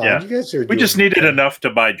guys are fine. Yeah. You guys are. We just needed enough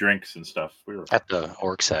to buy drinks and stuff. We were at the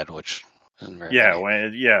Orc's Head, which isn't very.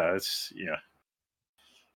 It's.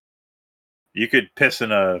 You could piss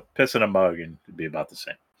in a mug and it'd be about the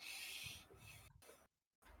same.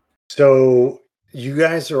 So you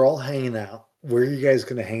guys are all hanging out. Where are you guys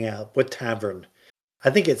going to hang out? What tavern?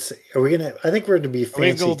 I think we're going to be fancy. Are we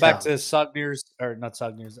going to go back to Sognir's, or not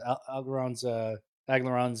Sognir's, Aglaron's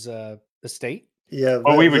estate? Yeah.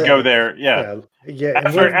 Well, we would go there. Yeah. Yeah.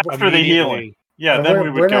 After the healing. Yeah, And then we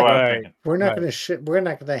would go out. Right. We're not going to We're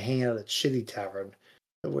not going to hang out at Shitty Tavern.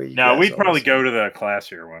 The way you No, guys we'd probably always go do. to the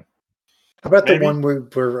classier one. How about Maybe. the one where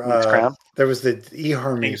King's Crown? there was the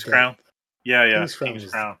eHarmony? King's Crown. Yeah, King's Crown King's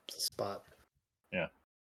was Crown. the spot. Yeah.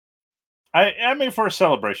 I mean, for a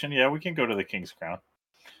celebration, yeah, we can go to the King's Crown.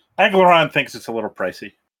 I think Laurent thinks it's a little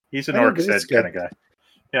pricey. He's an Orc's Head kind of guy.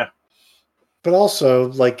 Yeah. But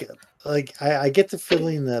also, like I get the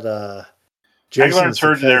feeling that Jason's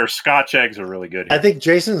heard their Scotch eggs are really good here. I think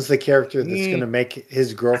Jason's the character that's going to make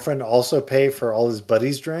his girlfriend also pay for all his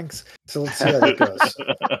buddies' drinks. So let's see how that goes.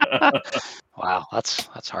 Wow,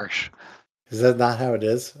 that's harsh. Is that not how it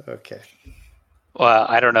is? Okay. Well,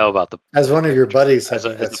 I don't know about the as one of your buddies. as I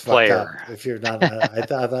think that's a player. fucked up. If you're not, I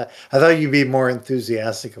thought you'd be more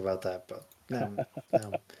enthusiastic about that, but now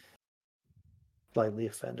I'm slightly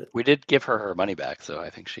offended. We did give her money back, so I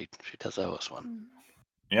think she does owe us one.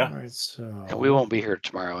 Yeah. All right, so And we won't be here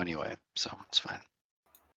tomorrow anyway, so it's fine.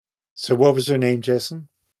 So what was her name, Jason?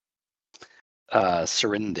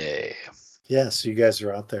 Serinde. Yeah, so you guys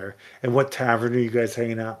are out there. And what tavern are you guys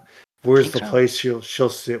hanging out? Where's King's the Crown. place she'll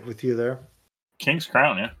sit with you there? King's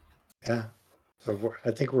Crown, yeah. Yeah. So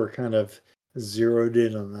I think we're kind of zeroed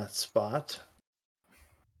in on that spot.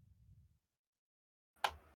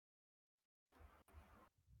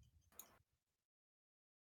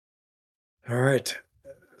 All right.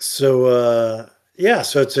 So yeah,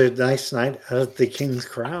 so it's a nice night at the King's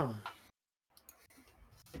Crown.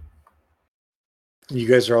 You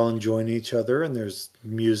guys are all enjoying each other, and there's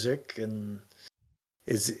music. And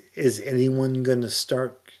is anyone going to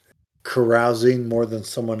start carousing more than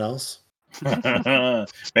someone else?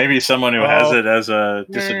 Maybe someone who has it as a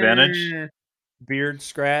disadvantage. Beard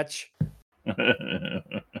scratch.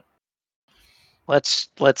 Let's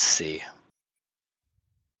see.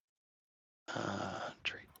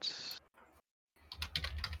 Traits.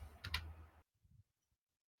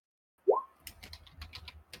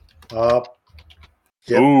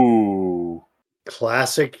 Yep. Ooh.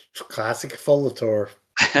 Classic Folator.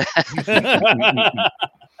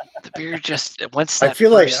 The beard just once that I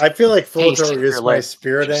feel like taste Folator in is your my lips,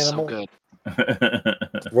 spirit just animal. So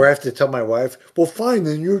good. Where I have to tell my wife, well, fine,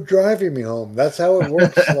 then you're driving me home. That's how it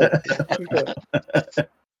works.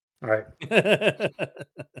 All right.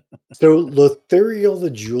 So Lothariel the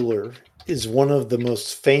Jeweler is one of the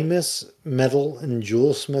most famous metal and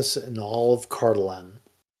jewel smiths in all of Cardolan.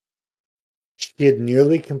 She had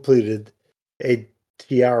nearly completed a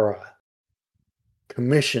tiara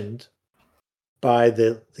commissioned by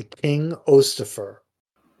the King Ostifer.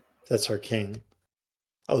 That's our king,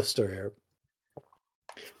 Osterhair,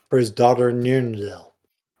 for his daughter Nirndil.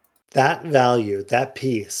 That value, that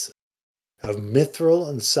piece of mithril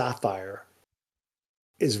and sapphire,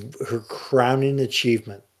 is her crowning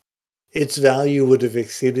achievement. Its value would have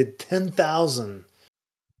exceeded 10,000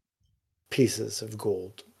 pieces of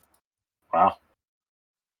gold. Wow.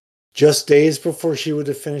 Just days before she would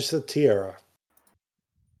have finished the tiara,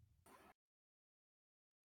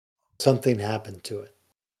 something happened to it.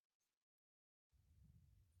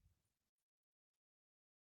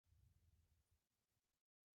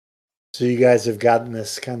 So you guys have gotten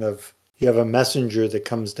this kind of, you have a messenger that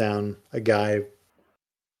comes down, a guy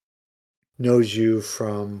knows you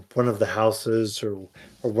from one of the houses or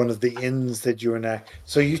one of the inns that you were at.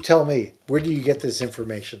 So you tell me, where do you get this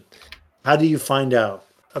information? How do you find out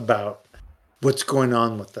about what's going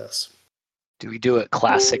on with this? Do we do it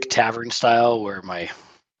classic tavern style where my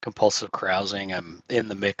compulsive carousing, I'm in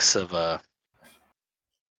the mix of well,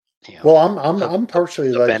 I'm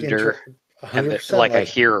partially like vendor, and like I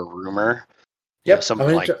hear a rumor. Yep,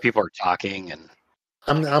 someone like people are talking, and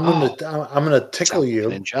I'm gonna tickle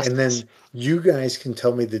you, an and then you guys can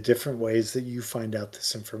tell me the different ways that you find out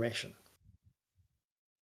this information.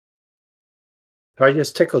 So I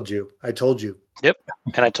just tickled you. I told you. Yep,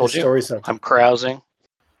 and I told you I'm carousing.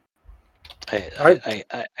 I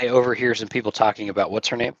overhear some people talking about what's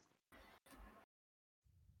her name?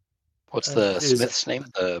 What's the smith's name?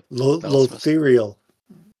 The Lothariel.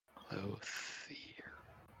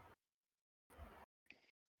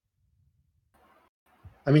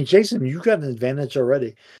 I mean, Jason, you got an advantage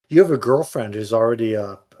already. You have a girlfriend who's already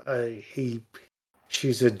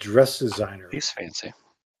she's a dress designer. He's fancy.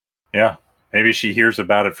 Yeah, maybe she hears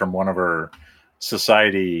about it from one of her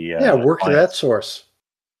society. Work that source.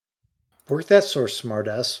 Work that source,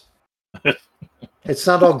 smartass. It's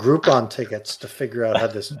not all Groupon tickets to figure out how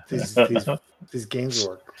these games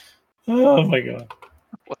work. Oh my god!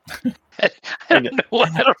 I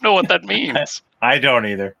don't know what that means. I don't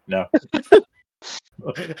either. No.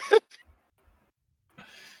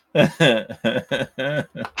 I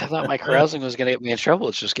thought my carousing was going to get me in trouble.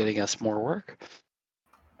 It's just getting us more work.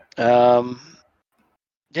 Yeah,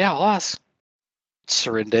 I'll ask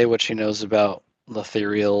Serinde what she knows about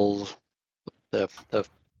Letheriel, the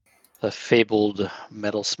fabled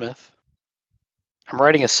metalsmith. I'm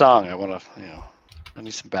writing a song. I want to, I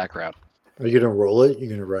need some background. Are you gonna roll it? You're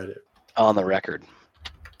gonna write it on the record.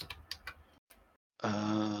 Let's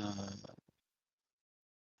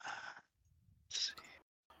see.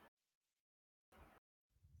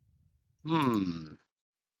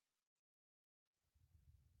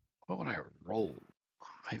 What would I roll?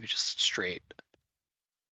 Maybe just straight.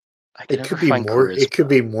 It could be more. Charisma. It could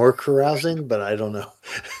be more carousing, but I don't know.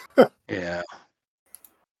 Yeah.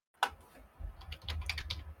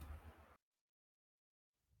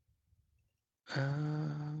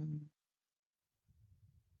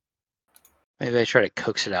 Maybe I try to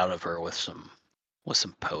coax it out of her with some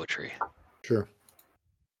poetry. Sure.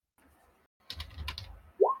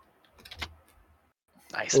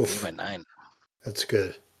 Nice. 8/9. That's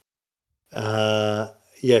good.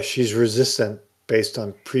 Yeah, she's resistant based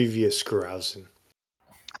on previous carousing.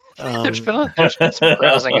 There's been some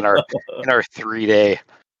carousing in our 3-day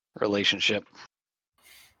relationship.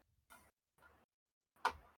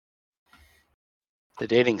 The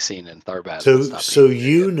dating scene in Tharbad. So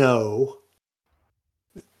you know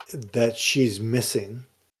that she's missing.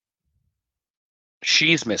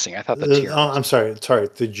 She's missing. I thought the tier. Oh, I'm sorry.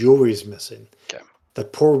 The jewelry's missing. Okay. The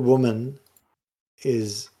poor woman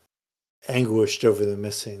is anguished over the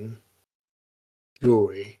missing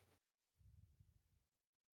jewelry,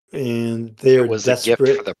 and they're desperate. A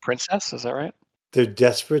gift for the princess. Is that right? They're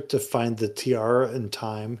desperate to find the tiara in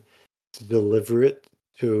time to deliver it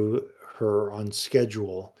to her on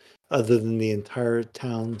schedule, other than the entire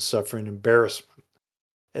town suffering embarrassment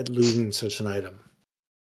at losing such an item.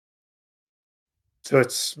 So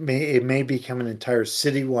it may become an entire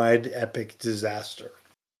citywide epic disaster.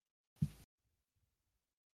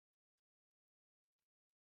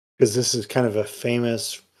 Because this is kind of a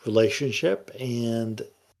famous relationship, and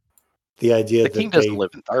the idea that the king doesn't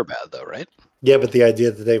live in Tharbad, though, right? Yeah, but the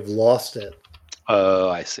idea that they've lost it. Oh,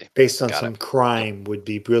 I see. Based on some crime would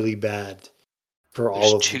be really bad for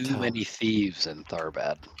all of the town. There's too many thieves in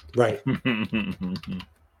Tharbad. Right.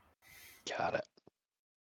 Got it.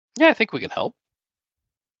 Yeah, I think we can help.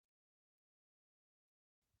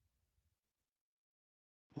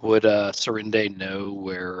 Would Serinde know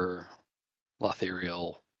where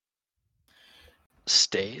Letheriel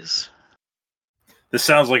stays? This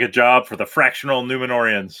sounds like a job for the fractional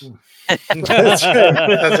Numenorians. That's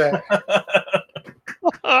right.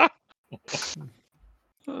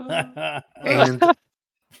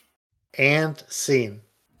 and scene.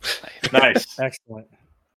 Nice. Excellent.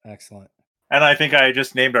 And I think I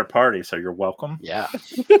just named our party, so you're welcome. Yeah.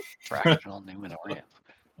 Fractional Numenorians.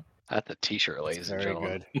 That's a t-shirt, ladies and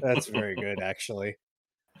gentlemen. Good. That's very good, actually.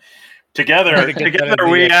 Together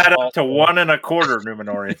we add up to 1.25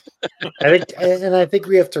 Numenorians. I think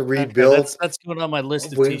we have to rebuild. Okay, that's going on my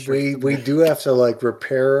list of t-shirts. We do have to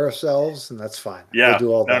repair ourselves, and that's fine. Yeah, we'll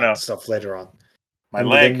do all that stuff later on. My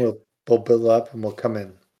leg. Then we'll build up and we'll come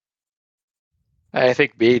in. I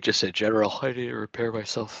think just in general, I need to repair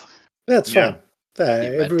myself. That's fine.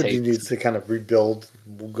 Everybody needs to kind of rebuild.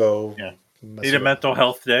 We'll go. Yeah. Need a mental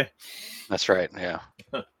health day. That's right. Yeah.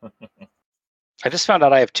 I just found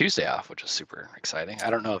out I have Tuesday off, which is super exciting. I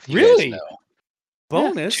don't know if you guys know.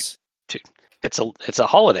 Bonus. Yeah, it's a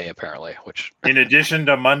holiday apparently. Which in addition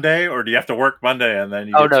to Monday, or do you have to work Monday and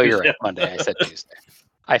then? Oh no, you're right. Monday. I said Tuesday.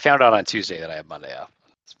 I found out on Tuesday that I have Monday off.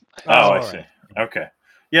 I see. Okay.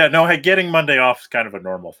 Yeah. No. Getting Monday off is kind of a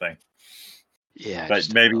normal thing. Yeah.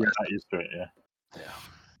 But maybe you're not used to it. Yeah.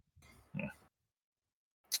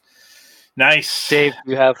 Nice. Dave,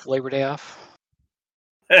 you have Labor Day off?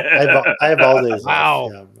 I have all days. Wow.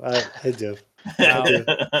 Yeah, I do.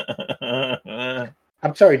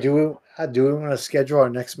 I'm sorry. Do we want to schedule our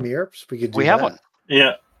next MERPs? We could. We have one.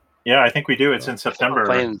 Yeah. I think we do. It's in September. We're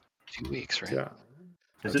playing 2 weeks, right? Yeah.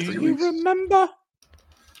 Is it do 3 you weeks? remember?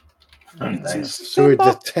 Nice. So the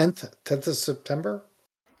 10th of September.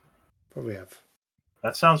 What do we have?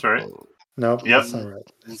 That sounds right. No, yep. That's not right.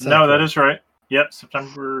 That is right. Yep,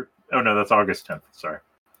 September. Oh no, that's August 10th. Sorry.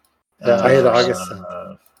 I had August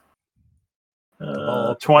 10th.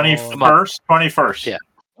 21st. Yeah.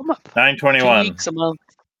 A month. 9/21. 2 weeks a month.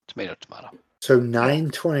 Tomato. So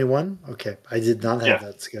 9/21. Okay, I did not have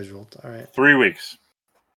that scheduled. All right. 3 weeks.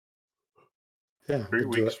 Yeah. 3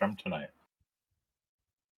 weeks from tonight.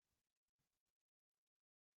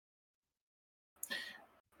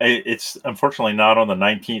 It's unfortunately not on the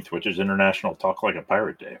 19th, which is International Talk Like a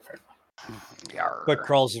Pirate Day. But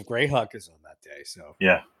Crawls of Greyhawk is on that day, so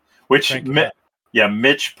yeah. Which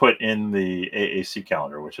Mitch put in the AAC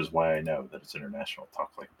calendar, which is why I know that it's International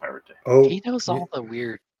Talk Like a Pirate Day. Oh, he knows all the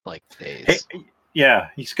weird days. Hey, yeah,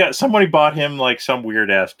 somebody bought him like some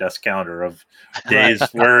weird ass desk calendar of days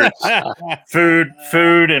where it's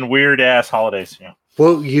food and weird ass holidays. Yeah.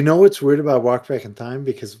 Well, you know what's weird about Walk Back in Time,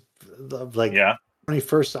 because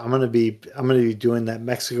 21st, I'm gonna be doing that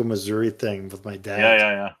Mexico Missouri thing with my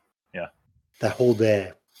dad. Yeah. That whole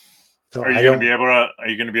day. So are you gonna be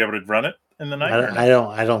able to run it in the night?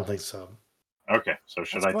 I don't think so. Okay, so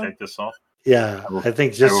should I take this off? Yeah, I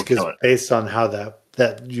think just because based on how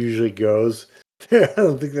that usually goes, I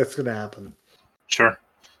don't think that's going to happen. Sure.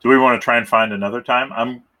 Do we want to try and find another time?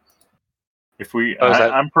 I'm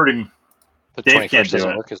pretty. Dave can't do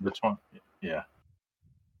it. This one, yeah.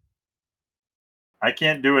 I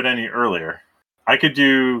can't do it any earlier. I could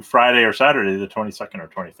do Friday or Saturday, the 22nd or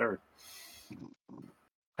 23rd.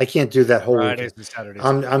 I can't do that whole Fridays weekend. and Saturdays.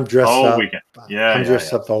 I'm dressed all up. Weekend. Yeah, I'm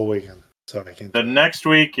dressed up all weekend, so I can't. The next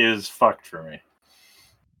week is fucked for me.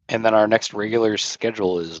 And then our next regular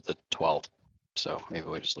schedule is the 12th, so maybe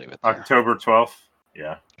we just leave it there. October 12th.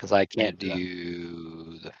 Yeah, because I can't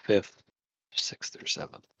do the 5th, 6th, or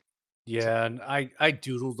 7th. Yeah, and I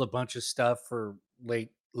doodled a bunch of stuff for late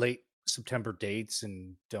September dates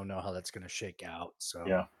and don't know how that's going to shake out. So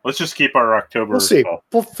yeah, let's just keep our October. We'll see.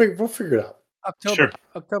 12th. We'll figure it out. October 12th.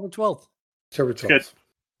 October 12th.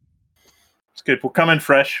 It's good. We'll come in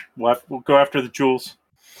fresh. We'll go after the jewels.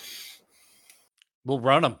 We'll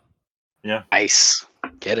run them. Yeah. Nice.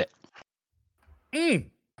 Get it.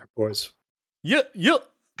 Boys. Yep.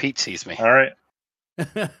 Pete sees me. All right.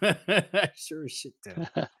 Sure as shit do.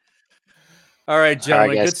 All right,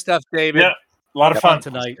 gentlemen. Good stuff, David. Yeah. A lot of fun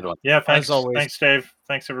tonight. Yeah, thanks. As always. Thanks, Dave.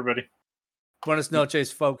 Thanks, everybody. Buenas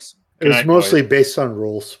noches, folks. It was mostly based on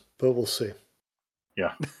rules, but we'll see.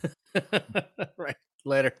 Yeah. Right.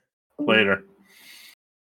 Later.